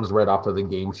just comes right off of the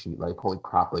game sheet. Like, holy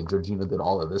crap, like Jorginho did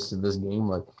all of this in this game.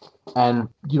 Like, and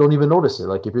you don't even notice it.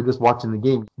 Like if you're just watching the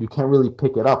game, you can't really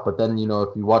pick it up. But then,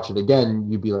 if you watch it again,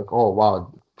 you'd be like, oh,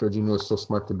 wow, Jorginho is so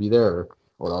smart to be there.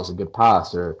 Or, that was a good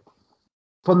pass. Or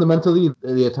fundamentally,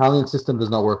 the Italian system does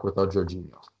not work without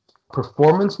Jorginho.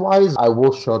 Performance-wise, I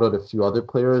will shout out a few other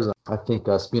players. I think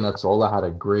Spinazzola had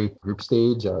a great group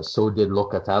stage. So did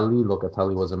Locatelli.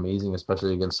 Locatelli was amazing,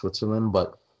 especially against Switzerland.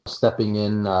 But stepping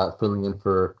in, filling in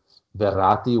for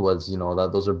Verratti was,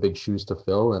 those are big shoes to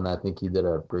fill, and I think he did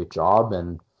a great job.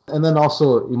 And then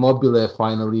also Immobile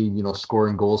finally,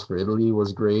 scoring goals for Italy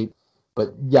was great.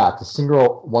 But yeah, to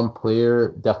single one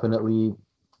player, definitely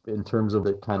in terms of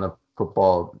the kind of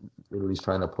football Italy's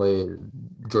trying to play,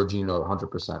 Jorginho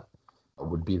 100%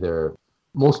 would be their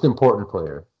most important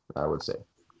player, I would say.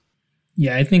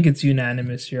 Yeah, I think it's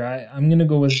unanimous here. I'm going to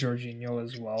go with Jorginho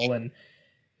as well. And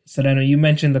Sereno, you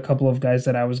mentioned a couple of guys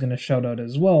that I was going to shout out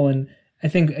as well. And I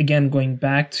think, again, going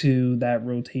back to that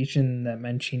rotation that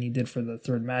Mancini did for the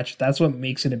third match, that's what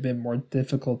makes it a bit more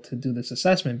difficult to do this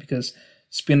assessment, because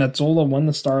Spinazzola won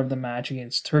the star of the match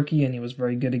against Turkey, and he was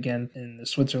very good again in the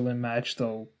Switzerland match,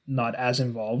 though not as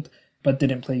involved, but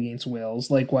didn't play against Wales.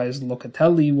 Likewise,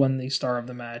 Locatelli won the star of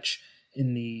the match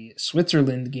in the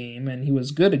Switzerland game, and he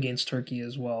was good against Turkey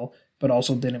as well, but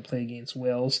also didn't play against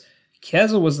Wales.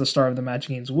 Chiesa was the star of the match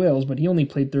against Wales, but he only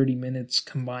played 30 minutes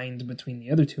combined between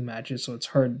the other 2 matches, so it's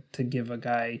hard to give a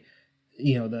guy,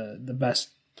 the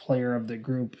best player of the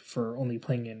group for only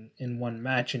playing in one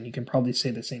match. And you can probably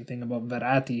say the same thing about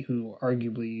Verratti, who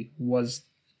arguably was,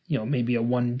 maybe a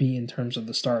 1B in terms of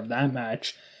the star of that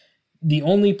match. The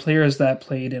only players that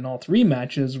played in all 3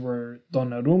 matches were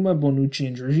Donnarumma, Bonucci,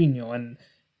 and Jorginho, and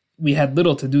we had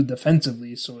little to do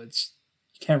defensively, so you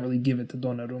can't really give it to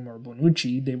Donnarumma or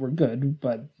Bonucci. They were good,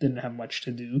 but didn't have much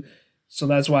to do. So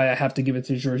that's why I have to give it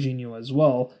to Jorginho as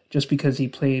well, just because he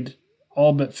played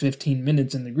all but 15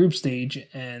 minutes in the group stage,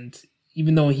 and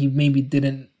even though he maybe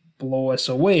didn't blow us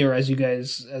away, or as you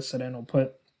guys, as Sereno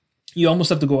put, you almost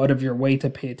have to go out of your way to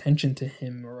pay attention to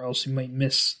him, or else you might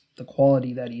miss the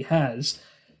quality that he has.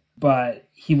 But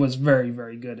he was very,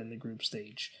 very good in the group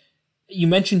stage. You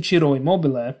mentioned Ciro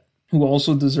Immobile, who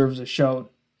also deserves a shout.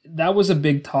 That was a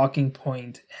big talking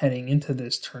point heading into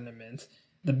this tournament.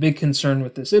 The big concern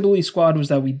with this Italy squad was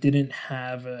that we didn't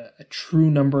have a true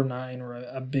number 9, or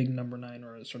a big number 9,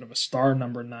 or a sort of a star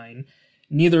number 9.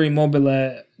 neither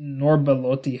Immobile nor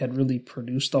Belotti had really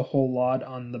produced a whole lot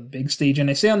on the big stage. And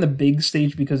I say on the big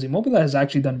stage because Immobile has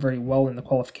actually done very well in the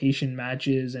qualification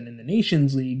matches and in the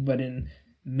Nations League, but in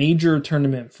major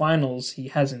tournament finals, he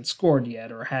hasn't scored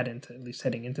yet, or hadn't, at least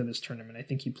heading into this tournament. I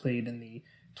think he played in the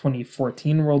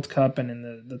 2014 World Cup and in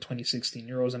the 2016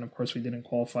 Euros, and of course we didn't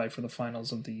qualify for the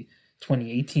finals of the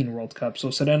 2018 World Cup. So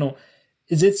Sereno,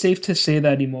 is it safe to say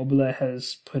that Immobile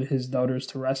has put his doubters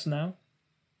to rest now?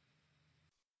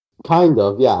 Kind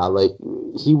of, yeah. Like,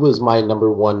 he was my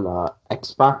number one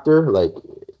X factor. Like,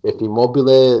 if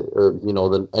Immobile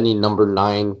or, any number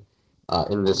 9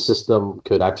 in the system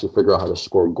could actually figure out how to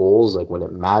score goals, like when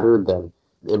it mattered, then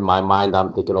in my mind,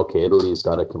 I'm thinking, okay, Italy's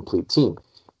got a complete team.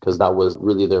 Because that was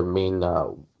really their main,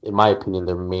 in my opinion,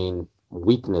 their main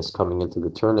weakness coming into the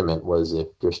tournament was if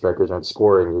your strikers aren't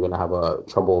scoring, you're going to have a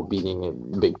trouble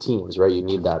beating big teams, right? You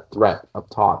need that threat up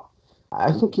top.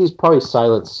 I think he's probably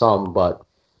silenced some, but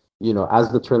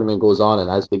as the tournament goes on and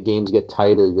as the games get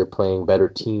tighter, you're playing better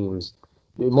teams.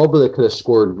 Immobile could have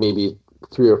scored maybe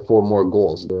 3 or 4 more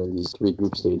goals during these 3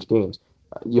 group stage games.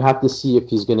 You have to see if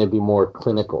he's going to be more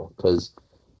clinical, because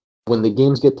when the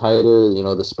games get tighter,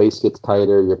 the space gets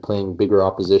tighter, you're playing bigger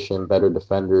opposition, better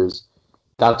defenders.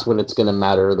 That's when it's going to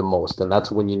matter the most. And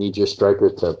that's when you need your striker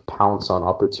to pounce on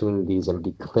opportunities and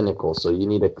be clinical. So you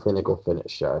need a clinical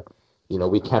finish.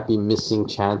 We can't be missing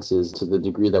chances to the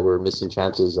degree that we're missing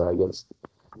chances against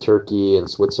Turkey and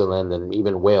Switzerland and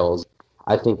even Wales.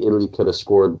 I think Italy could have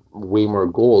scored way more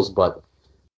goals, but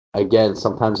again,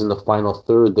 sometimes in the final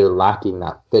third, they're lacking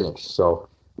that finish. So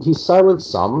he's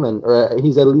silenced some, or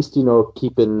he's at least,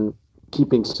 keeping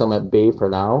some at bay for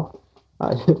now.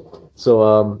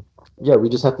 We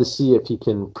just have to see if he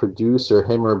can produce, or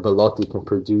him or Belotti can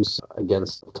produce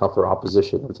against tougher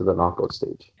opposition into the knockout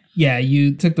stage. Yeah,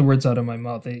 you took the words out of my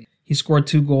mouth. He scored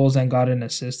 2 goals and got an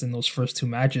assist in those first 2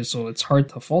 matches, so it's hard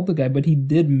to fault the guy, but he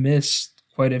did miss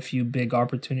quite a few big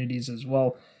opportunities as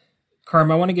well. Carm,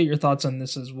 I want to get your thoughts on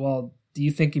this as well. Do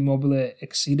you think Immobile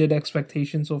exceeded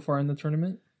expectations so far in the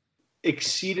tournament?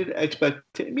 Exceeded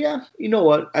expectations? Yeah, you know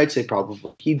what? I'd say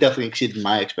probably. He definitely exceeded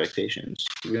my expectations,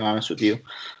 to be honest with you.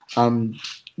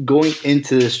 Going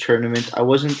into this tournament, I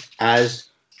wasn't as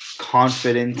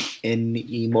confident in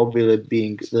Immobile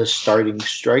being the starting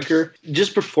striker.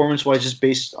 Just performance-wise, just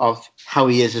based off how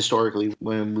he is historically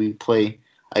when we play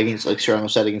against, like Sereno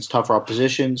said, against tougher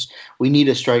oppositions. We need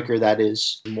a striker that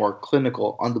is more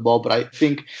clinical on the ball. But I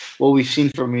think what we've seen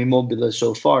from Immobile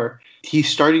so far, he's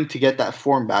starting to get that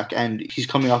form back, and he's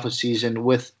coming off a season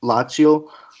with Lazio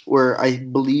where I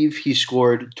believe he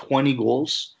scored 20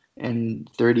 goals in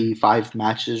 35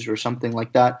 matches or something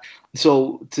like that.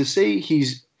 So to say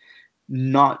he's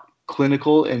not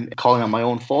clinical, and calling on my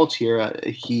own faults here,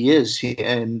 he is,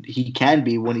 and he can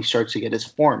be when he starts to get his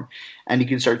form. And you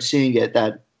can start seeing it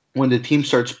that when the team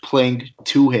starts playing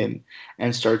to him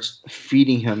and starts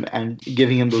feeding him and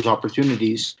giving him those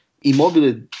opportunities,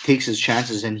 Immobile takes his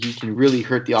chances and he can really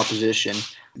hurt the opposition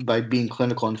by being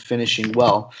clinical and finishing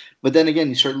well. But then again,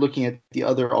 you start looking at the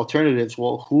other alternatives.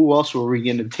 Well, who else were we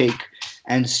going to take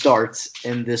and start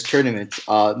in this tournament?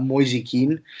 Moise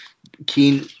Kean.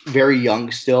 Kean, very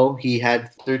young still. He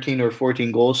had 13 or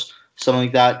 14 goals, something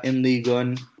like that, in Ligue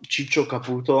 1. Ciccio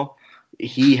Caputo,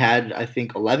 he had, I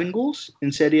think, 11 goals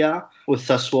in Serie A with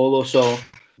Sassuolo. So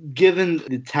given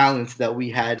the talent that we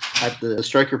had at the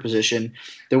striker position,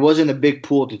 there wasn't a big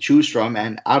pool to choose from.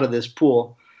 And out of this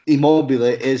pool, Immobile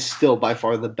is still by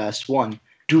far the best one.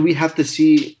 Do we have to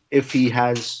see if he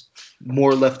has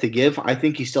more left to give? I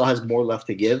think he still has more left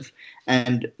to give.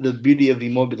 And the beauty of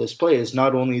Immobile's play is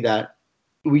not only that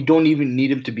we don't even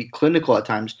need him to be clinical at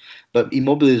times, but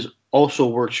Immobile also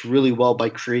works really well by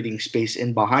creating space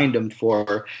in behind him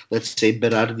for, let's say,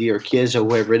 Berardi or Chiesa,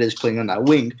 whoever it is playing on that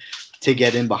wing, to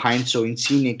get in behind so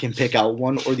Insigne can pick out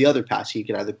one or the other pass. He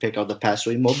can either pick out the pass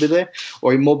to Immobile,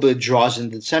 or Immobile draws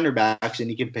into the center backs and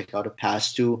he can pick out a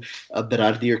pass to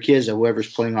Berardi or Chiesa,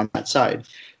 whoever's playing on that side.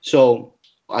 So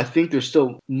I think there's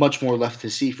still much more left to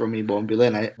see from Immobile,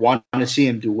 and I want to see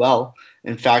him do well.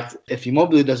 In fact, if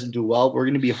Immobile doesn't do well, we're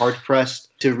going to be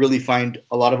hard-pressed to really find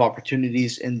a lot of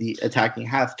opportunities in the attacking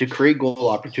half to create goal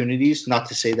opportunities. Not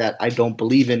to say that I don't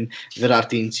believe in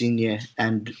Verratti, Insigne,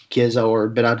 and Chiesa or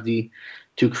Berardi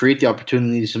to create the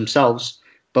opportunities themselves,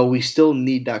 but we still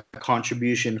need that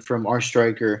contribution from our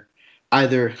striker,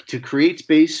 either to create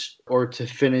space or to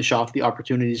finish off the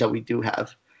opportunities that we do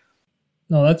have.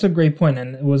 No, that's a great point,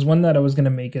 and it was one that I was going to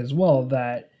make as well,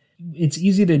 that it's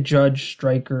easy to judge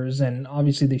strikers, and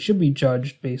obviously they should be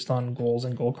judged based on goals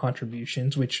and goal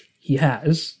contributions, which he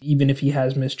has. Even if he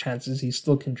has missed chances, he's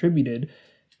still contributed.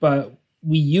 But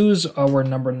we use our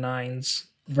number nines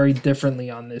very differently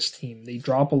on this team. They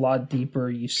drop a lot deeper.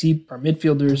 You see our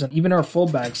midfielders and even our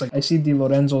fullbacks. Like I see Di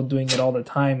Lorenzo doing it all the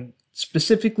time,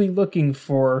 specifically looking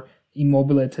for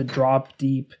Immobile to drop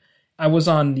deep. I was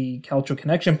on the Calcio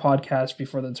Connection podcast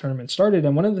before the tournament started,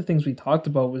 and one of the things we talked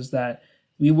about was that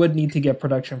we would need to get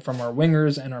production from our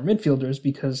wingers and our midfielders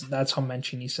because that's how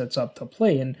Mancini sets up to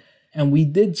play. And we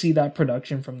did see that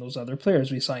production from those other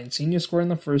players. We saw Insigne score in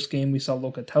the first game. We saw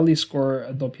Locatelli score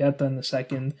a doppietta in the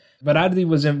second. Berardi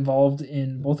was involved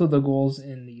in both of the goals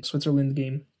in the Switzerland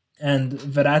game. And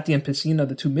Verratti and Pessina,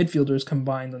 the two midfielders,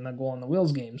 combined on that goal in the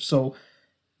Wales game. So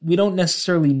we don't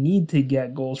necessarily need to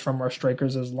get goals from our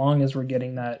strikers as long as we're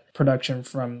getting that production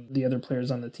from the other players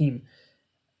on the team.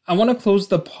 I want to close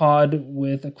the pod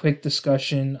with a quick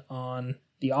discussion on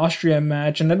the Austria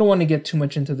match, and I don't want to get too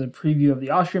much into the preview of the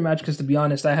Austria match because, to be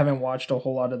honest, I haven't watched a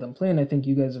whole lot of them play, and I think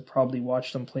you guys have probably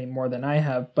watched them play more than I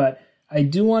have, but I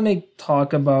do want to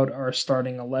talk about our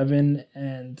starting 11,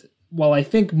 and while I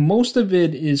think most of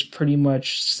it is pretty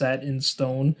much set in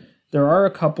stone, there are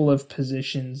a couple of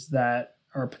positions that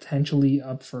are potentially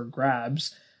up for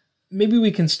grabs. Maybe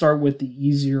we can start with the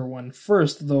easier one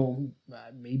first, though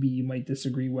maybe you might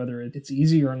disagree whether it's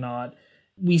easy or not.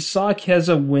 We saw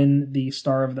Chiesa win the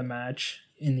star of the match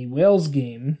in the Wales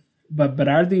game, but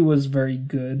Berardi was very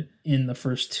good in the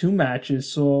first two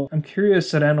matches. So I'm curious,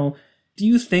 Sereno, do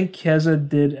you think Chiesa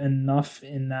did enough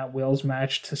in that Wales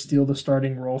match to steal the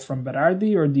starting role from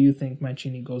Berardi, or do you think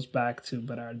Mancini goes back to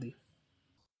Berardi?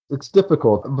 It's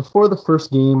difficult. Before the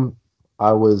first game,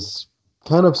 I was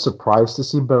kind of surprised to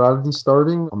see Berardi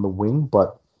starting on the wing,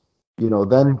 but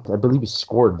then I believe he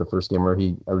scored the first game, or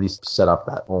he at least set up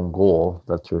that own goal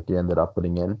that Turkey ended up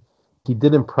putting in. He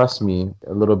did impress me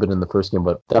a little bit in the first game,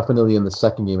 but definitely in the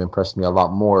second game impressed me a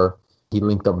lot more. He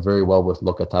linked up very well with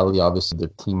Locatelli, obviously their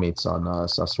teammates on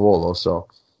Sassuolo, so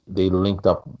they linked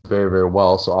up very, very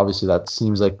well. So obviously that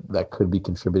seems like that could be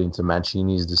contributing to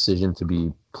Mancini's decision to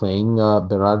be playing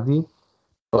Berardi.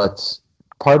 But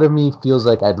part of me feels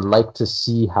like I'd like to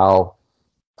see how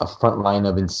a front line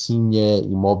of Insigne,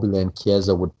 Immobile, and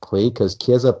Chiesa would play, because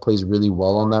Chiesa plays really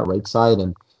well on that right side,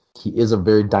 and he is a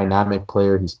very dynamic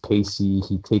player. He's pacey,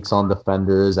 he takes on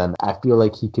defenders, and I feel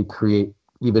like he could create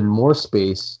even more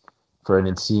space for an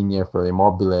Insigne, for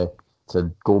Immobile,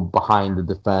 to go behind the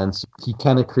defense. He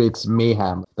kind of creates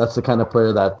mayhem. That's the kind of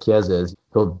player that Chiesa is.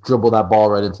 He'll dribble that ball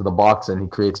right into the box, and he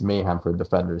creates mayhem for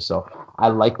defenders. So I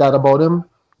like that about him,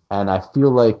 and I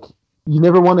feel like you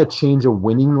never want to change a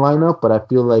winning lineup, but I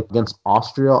feel like against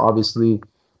Austria, obviously,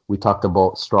 we talked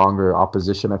about stronger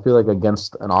opposition. I feel like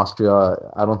against an Austria,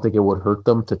 I don't think it would hurt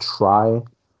them to try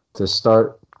to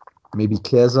start maybe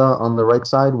Chiesa on the right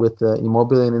side with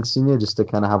Immobile and Insigne, just to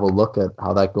kind of have a look at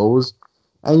how that goes.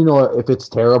 And, if it's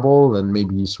terrible, then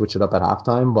maybe you switch it up at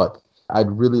halftime, but I'd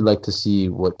really like to see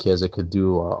what Chiesa could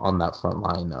do on that front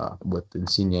line with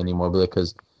Insigne and Immobile,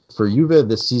 because for Juve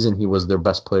this season, he was their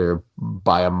best player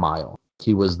by a mile.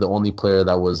 He was the only player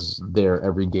that was there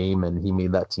every game, and he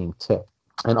made that team tick.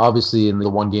 And obviously, in the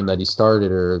one game that he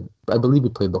started, or I believe he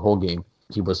played the whole game,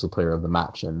 he was the player of the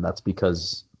match. And that's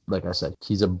because, like I said,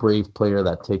 he's a brave player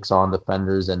that takes on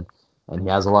defenders, and he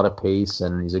has a lot of pace,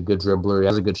 and he's a good dribbler. He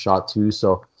has a good shot, too.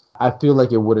 So I feel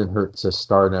like it wouldn't hurt to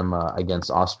start him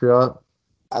against Austria,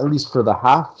 at least for the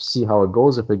half, see how it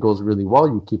goes. If it goes really well,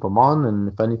 you keep him on, and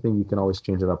if anything, you can always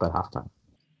change it up at halftime.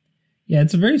 Yeah,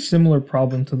 it's a very similar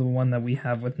problem to the one that we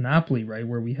have with Napoli, right,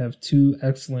 where we have two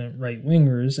excellent right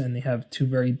wingers, and they have two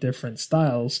very different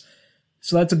styles.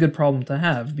 So that's a good problem to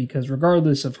have, because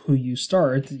regardless of who you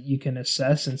start, you can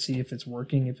assess and see if it's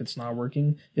working, if it's not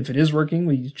working. If it is working,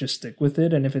 we just stick with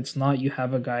it, and if it's not, you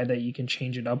have a guy that you can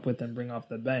change it up with and bring off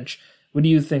the bench. What do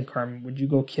you think, Carmine? Would you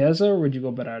go Chiesa or would you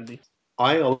go Berardi?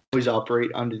 I always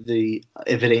operate under the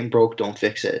if it ain't broke, don't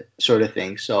fix it sort of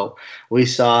thing. So we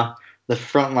saw the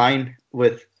front line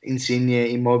with Insigne,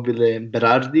 Immobile, and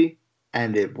Berardi,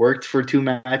 and it worked for two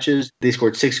matches. They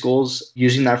scored 6 goals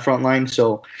using that front line.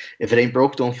 So if it ain't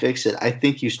broke, don't fix it. I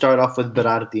think you start off with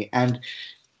Berardi, and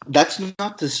that's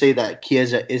not to say that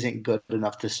Chiesa isn't good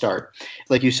enough to start.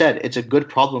 Like you said, it's a good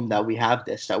problem that we have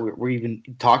this, that we're even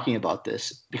talking about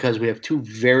this, because we have two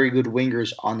very good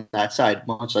wingers on that side,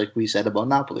 much like we said about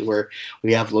Napoli, where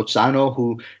we have Lozano,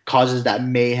 who causes that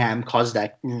mayhem, causes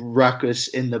that ruckus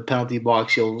in the penalty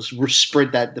box. He'll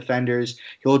sprint at defenders.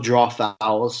 He'll draw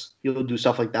fouls. He'll do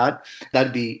stuff like that.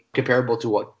 That'd be comparable to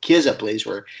what Chiesa plays,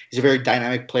 where he's a very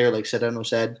dynamic player, like Sereno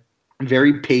said,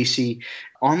 very pacey.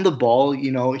 On the ball,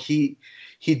 he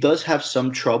He does have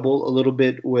some trouble a little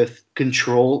bit with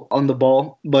control on the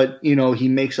ball, but he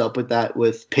makes up with that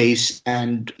with pace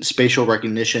and spatial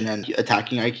recognition and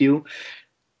attacking IQ.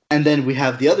 And then we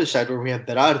have the other side where we have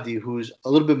Berardi, who's a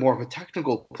little bit more of a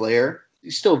technical player.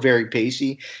 He's still very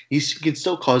pacey. He can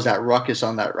still cause that ruckus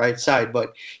on that right side,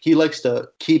 but he likes to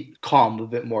keep calm a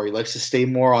bit more. He likes to stay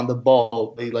more on the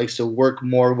ball. He likes to work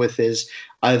more with his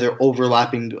either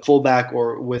overlapping fullback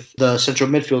or with the central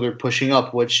midfielder pushing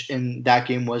up, which in that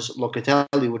game was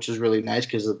Locatelli, which was really nice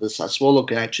because of the Sassuolo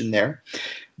connection there.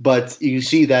 But you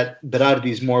see that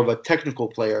Berardi is more of a technical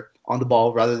player on the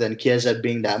ball rather than Chiesa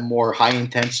being that more high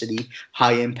intensity,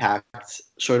 high impact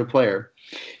sort of player.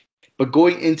 But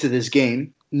going into this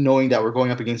game, knowing that we're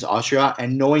going up against Austria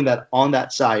and knowing that on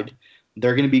that side,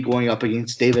 they're going to be going up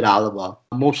against David Alaba,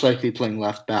 most likely playing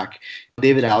left back.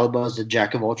 David Alaba is the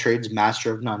jack of all trades,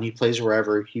 master of none. He plays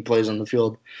wherever he plays on the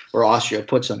field where Austria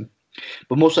puts him.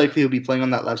 But most likely he'll be playing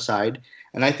on that left side.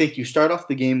 And I think you start off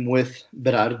the game with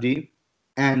Berardi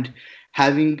and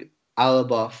having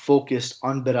Alaba focused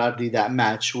on Berardi that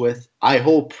match with, I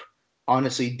hope,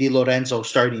 honestly, Di Lorenzo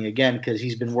starting again because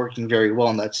he's been working very well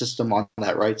in that system on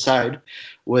that right side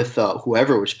with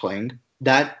whoever was playing.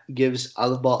 That gives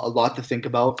Alaba a lot to think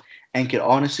about and can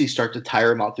honestly start to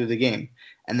tire him out through the game.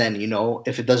 And then,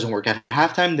 if it doesn't work at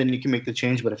halftime, then you can make the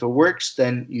change. But if it works,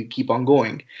 then you keep on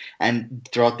going. And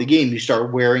throughout the game, you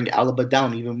start wearing Alaba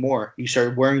down even more. You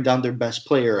start wearing down their best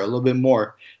player a little bit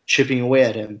more, chipping away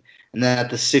at him. And then at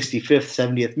the 65th,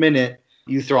 70th minute,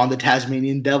 you throw on the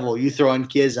Tasmanian Devil, you throw on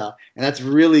Chiesa, and that's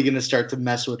really going to start to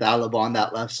mess with Alaba on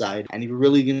that left side. And you're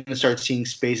really going to start seeing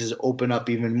spaces open up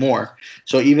even more.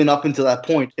 So even up until that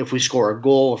point, if we score a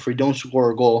goal, if we don't score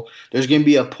a goal, there's going to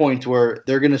be a point where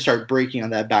they're going to start breaking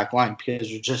on that back line because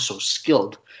they're just so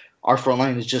skilled. Our front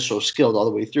line is just so skilled all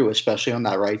the way through, especially on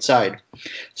that right side.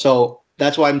 So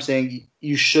that's why I'm saying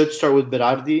you should start with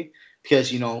Berardi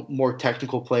because, more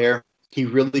technical player. He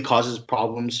really causes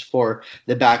problems for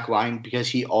the back line because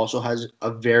he also has a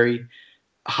very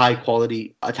high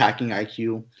quality attacking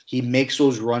IQ. He makes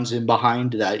those runs in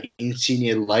behind that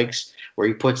Insigne likes, where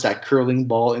he puts that curling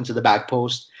ball into the back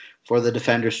post for the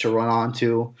defenders to run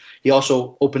onto. He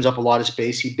also opens up a lot of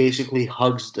space. He basically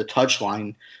hugs the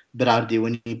touchline, Berardi,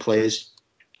 when he plays,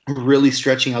 really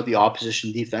stretching out the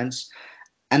opposition defense.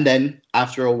 And then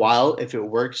after a while, if it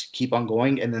works, keep on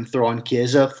going and then throw on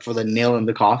Chiesa for the nail in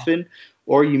the coffin,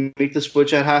 or you make the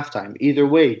switch at halftime. Either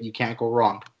way, you can't go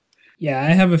wrong. Yeah,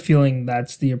 I have a feeling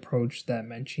that's the approach that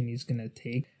Mancini's going to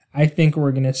take. I think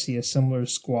we're going to see a similar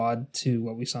squad to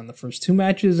what we saw in the first two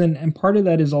matches, and part of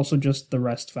that is also just the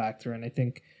rest factor. And I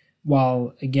think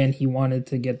while, again, he wanted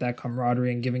to get that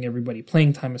camaraderie and giving everybody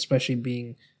playing time, especially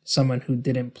being someone who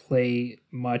didn't play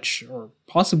much or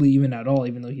possibly even at all,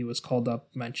 even though he was called up,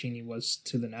 Mancini was,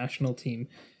 to the national team.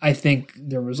 I think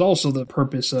there was also the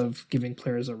purpose of giving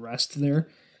players a rest there.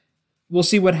 We'll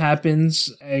see what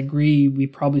happens. I agree, we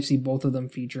probably see both of them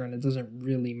feature, and it doesn't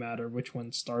really matter which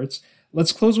one starts.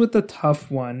 Let's close with the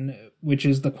tough one, which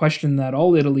is the question that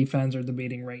all Italy fans are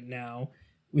debating right now,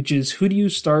 which is who do you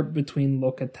start between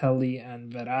Locatelli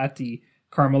and Verratti?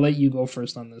 Carm, I'll let you go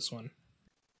first on this one.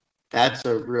 That's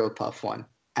a real tough one.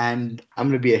 And I'm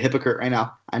going to be a hypocrite right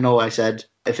now. I know I said,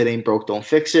 if it ain't broke, don't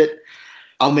fix it.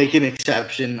 I'll make an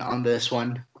exception on this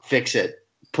one. Fix it.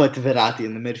 Put Verratti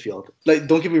in the midfield.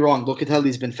 Don't get me wrong.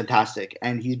 Locatelli's been fantastic.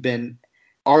 And he's been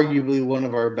arguably one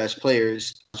of our best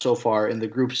players so far in the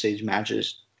group stage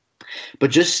matches. But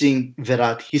just seeing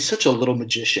Verratti, he's such a little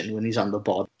magician when he's on the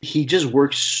ball. He just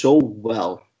works so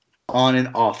well on and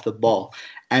off the ball.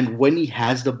 And when he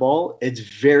has the ball, it's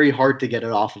very hard to get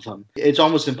it off of him. It's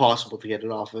almost impossible to get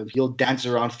it off of him. He'll dance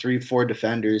around 3-4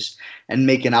 defenders and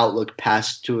make an outlook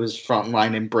pass to his front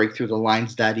line and break through the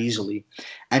lines that easily.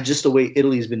 And just the way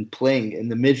Italy's been playing in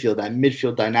the midfield, that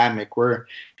midfield dynamic where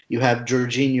you have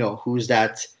Jorginho, who's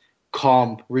that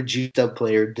calm Regista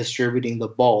player distributing the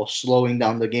ball, slowing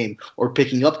down the game, or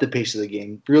picking up the pace of the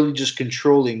game, really just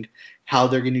controlling how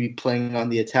they're going to be playing on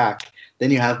the attack. Then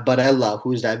you have Barella,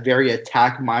 who's that very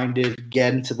attack-minded,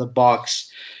 get into the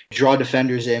box, draw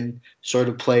defenders in sort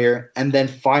of player. And then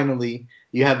finally,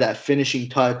 you have that finishing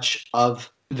touch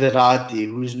of Verratti,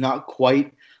 who's not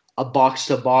quite a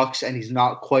box-to-box, and he's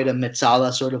not quite a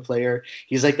Mezzala sort of player.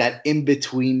 He's like that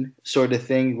in-between sort of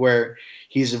thing where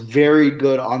he's very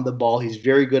good on the ball. He's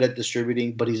very good at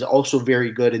distributing, but he's also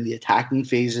very good in the attacking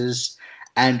phases.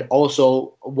 And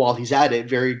also, while he's at it,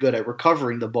 very good at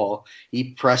recovering the ball.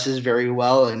 He presses very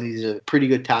well, and he's a pretty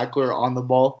good tackler on the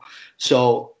ball.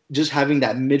 So just having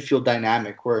that midfield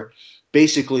dynamic where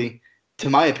basically to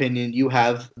my opinion, you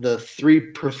have the three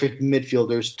perfect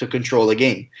midfielders to control a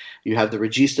game. You have the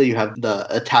regista, you have the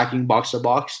attacking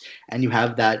box-to-box, and you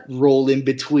have that role in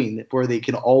between where they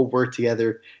can all work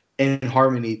together in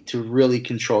harmony to really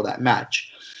control that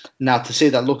match. Now, to say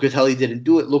that Locatelli didn't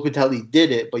do it, Locatelli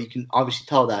did it, but you can obviously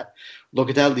tell that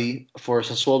Locatelli for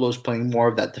Sassuolo is playing more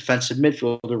of that defensive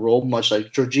midfielder role, much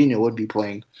like Jorginho would be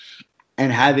playing.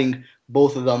 And having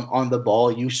both of them on the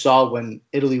ball, you saw when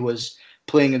Italy was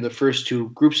playing in the first two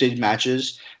group stage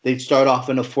matches, they'd start off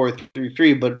in a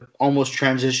 4-3-3, but almost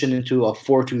transition into a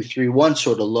 4-2-3-1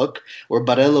 sort of look, where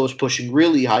Barella was pushing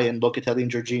really high and Locatelli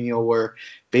and Jorginho were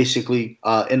basically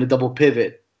in a double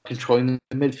pivot, controlling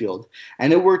the midfield.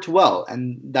 And it worked well.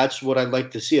 And that's what I'd like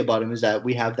to see about him, is that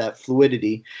we have that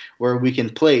fluidity where we can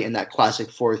play in that classic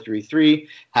 4-3-3,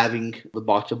 having the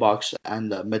box-to-box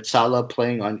and the Mezzala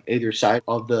playing on either side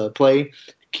of the play,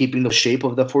 keeping the shape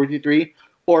of the 4-3-3,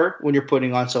 or when you're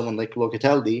putting on someone like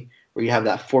Locatelli, where you have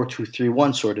that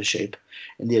 4-2-3-1 sort of shape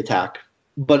in the attack.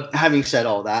 But having said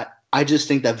all that, I just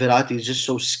think that Verratti is just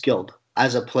so skilled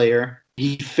as a player.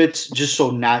 He fits just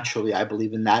so naturally, I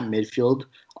believe, in that midfield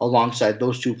alongside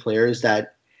those two players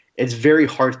that it's very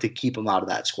hard to keep him out of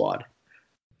that squad.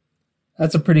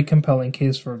 That's a pretty compelling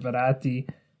case for Verratti.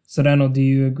 Sereno, do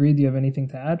you agree? Do you have anything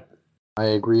to add? I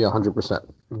agree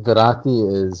 100%.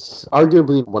 Verratti is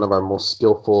arguably one of our most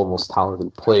skillful, most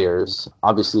talented players.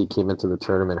 Obviously, he came into the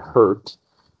tournament hurt,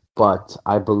 but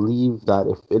I believe that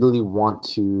if Italy want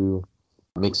to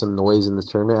make some noise in this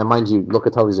tournament, and mind you,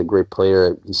 Locatelli's a great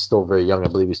player. He's still very young. I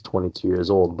believe he's 22 years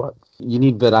old, but you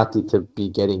need Verratti to be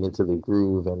getting into the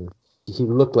groove, and he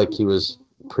looked like he was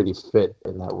pretty fit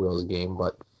in that Wales game,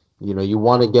 but you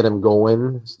want to get him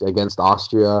going against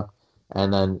Austria,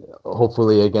 and then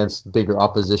hopefully against bigger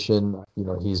opposition,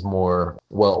 he's more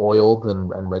well-oiled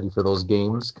and ready for those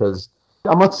games. Because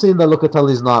I'm not saying that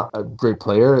Locatelli is not a great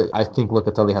player. I think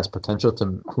Locatelli has potential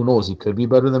to, who knows, he could be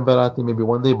better than Verratti maybe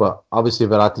one day. But obviously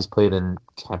Verratti's played in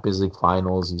Champions League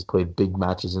finals. He's played big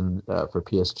matches for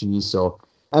PSG. So,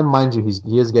 and mind you,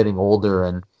 he is getting older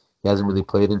and he hasn't really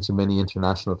played in too many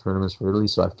international tournaments for Italy.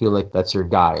 So I feel like that's your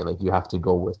guy. Like, you have to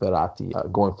go with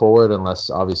Verratti going forward, unless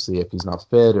obviously if he's not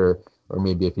fit or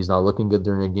maybe if he's not looking good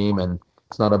during a game. And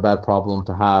it's not a bad problem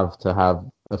to have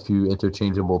a few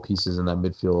interchangeable pieces in that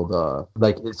midfield.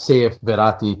 Like, say if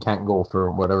Verratti can't go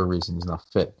for whatever reason, he's not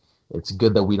fit. It's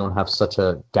good that we don't have such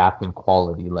a gap in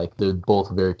quality. Like, they're both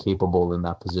very capable in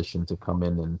that position to come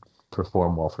in and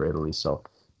perform well for Italy. So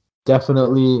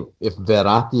definitely, if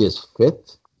Verratti is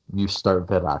fit, you start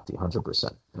Verratti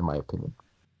 100%, in my opinion.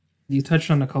 You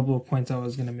touched on a couple of points I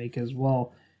was going to make as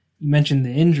well. You mentioned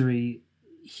the injury.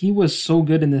 He was so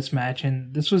good in this match,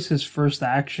 and this was his first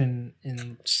action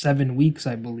in 7 weeks,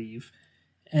 I believe.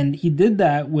 And he did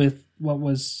that with what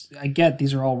was, I get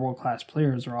these are all world-class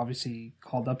players, are obviously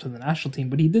called up to the national team,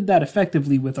 but he did that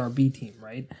effectively with our B team,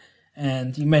 right?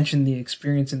 And you mentioned the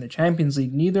experience in the Champions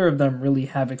League. Neither of them really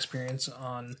have experience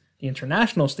on the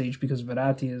international stage because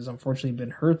Verratti has unfortunately been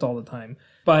hurt all the time.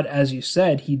 But as you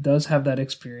said, he does have that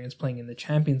experience playing in the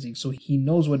Champions League, so he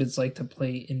knows what it's like to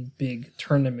play in big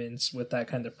tournaments with that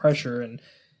kind of pressure. And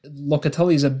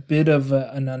Locatelli is a bit of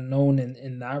an unknown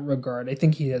in that regard. I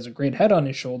think he has a great head on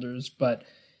his shoulders, but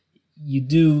you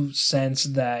do sense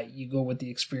that you go with the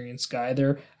experienced guy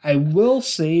there. I will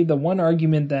say the one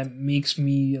argument that makes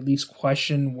me at least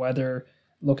question whether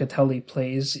Locatelli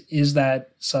plays is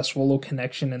that Sassuolo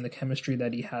connection and the chemistry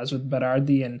that he has with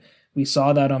Berardi, and we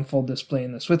saw that on full display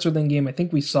in the Switzerland game. I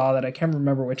think we saw that, I can't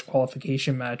remember which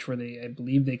qualification match where I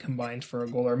believe they combined for a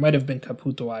goal, or it might have been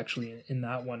Caputo actually in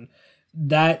that one.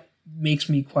 That makes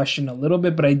me question a little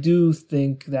bit, but I do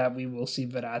think that we will see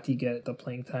Verratti get the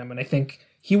playing time, and I think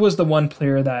he was the one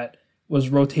player that was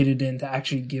rotated in to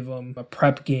actually give him a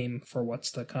prep game for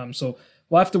what's to come. So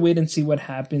we'll have to wait and see what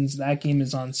happens. That game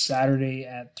is on Saturday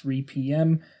at 3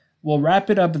 p.m. We'll wrap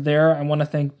it up there. I want to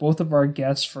thank both of our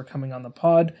guests for coming on the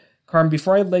pod. Carm,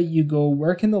 before I let you go,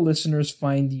 where can the listeners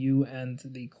find you and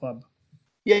the club?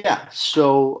 Yeah,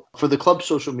 so for the club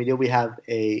social media, we have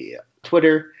a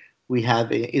Twitter, we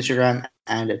have an Instagram,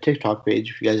 and a TikTok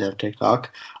page, if you guys have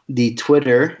TikTok. The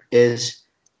Twitter is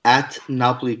at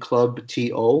Napoli Club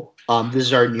TO. This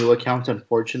is our new account.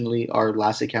 Unfortunately, our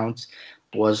last account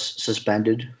was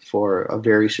suspended for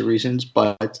various reasons,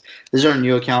 but this is our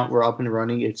new account. We're up and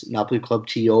running. It's Napoli Club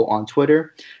TO on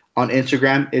Twitter. On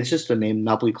Instagram, it's just the name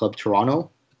Napoli Club Toronto.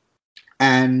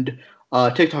 And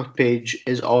TikTok page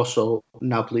is also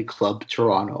Napoli Club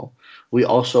Toronto. We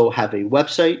also have a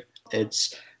website.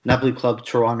 It's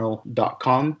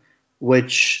napoliclubtoronto.com,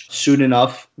 which soon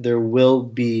enough there will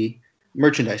be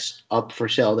merchandise up for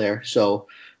sale there. So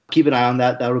keep an eye on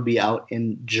that. That will be out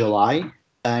in July.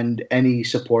 And any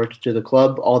support to the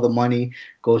club, all the money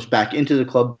goes back into the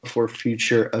club for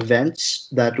future events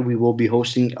that we will be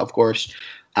hosting, of course,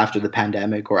 after the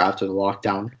pandemic or after the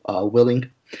lockdown, willing.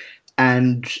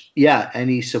 And yeah,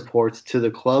 any support to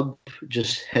the club,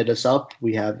 just hit us up.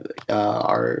 We have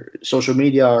our social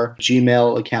media, our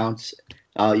Gmail accounts.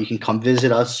 You can come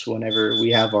visit us whenever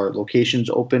we have our locations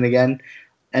open again.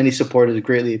 Any support is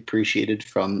greatly appreciated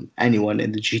from anyone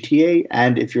in the GTA.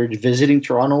 And if you're visiting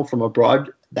Toronto from abroad,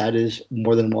 that is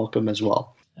more than welcome as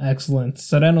well. Excellent.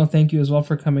 Sereno, thank you as well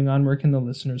for coming on. Where can the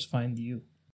listeners find you?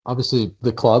 Obviously,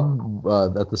 the club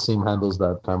at the same handles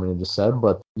that Carmine just said,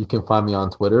 but you can find me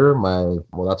on Twitter.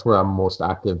 That's where I'm most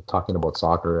active, talking about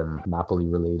soccer and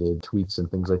Napoli-related tweets and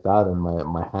things like that. And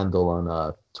my handle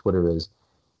on Twitter is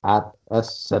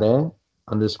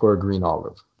 @Sereno_green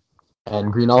olive.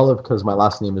 And green olive because my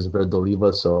last name is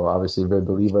Verdoliva, so obviously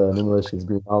Verdoliva in English is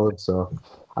green olive. So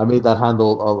I made that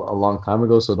handle a long time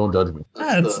ago, so don't judge me.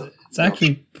 It's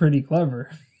actually pretty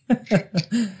clever.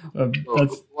 Want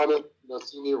to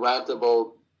see me rant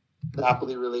about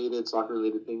Napoli-related,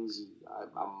 soccer-related things?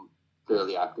 I'm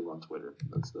fairly active on Twitter.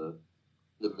 That's the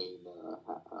main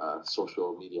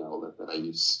social media outlet that I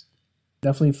use.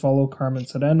 Definitely follow Carmine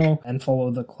Sereno and follow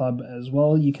the club as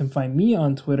well. You can find me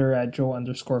on Twitter at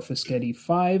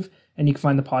Joe_Fischetti5, and you can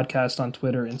find the podcast on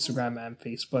Twitter, Instagram, and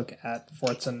Facebook at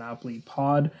Forza Napoli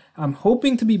Pod. I'm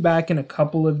hoping to be back in a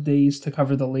couple of days to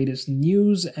cover the latest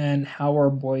news and how our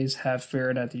boys have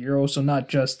fared at the Euro. So not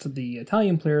just the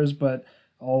Italian players, but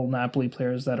all Napoli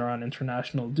players that are on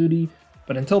international duty.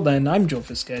 But until then, I'm Joe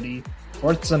Fischetti.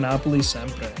 Forza Napoli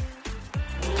sempre.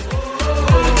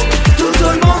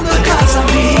 Tutto il mondo è casa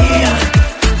mia,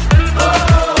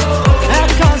 è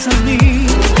casa mia.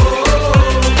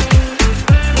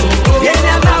 Vieni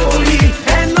a Napoli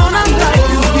e non andrai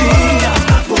più via.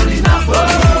 Napoli, Napoli,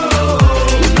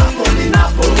 Napoli,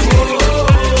 Napoli,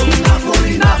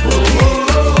 Napoli, Napoli,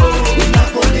 Napoli, Napoli, Napoli,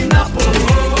 Napoli, Napoli.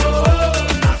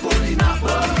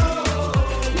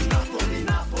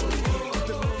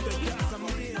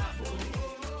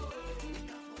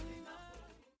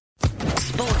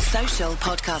 Sports Social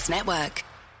Podcast Network.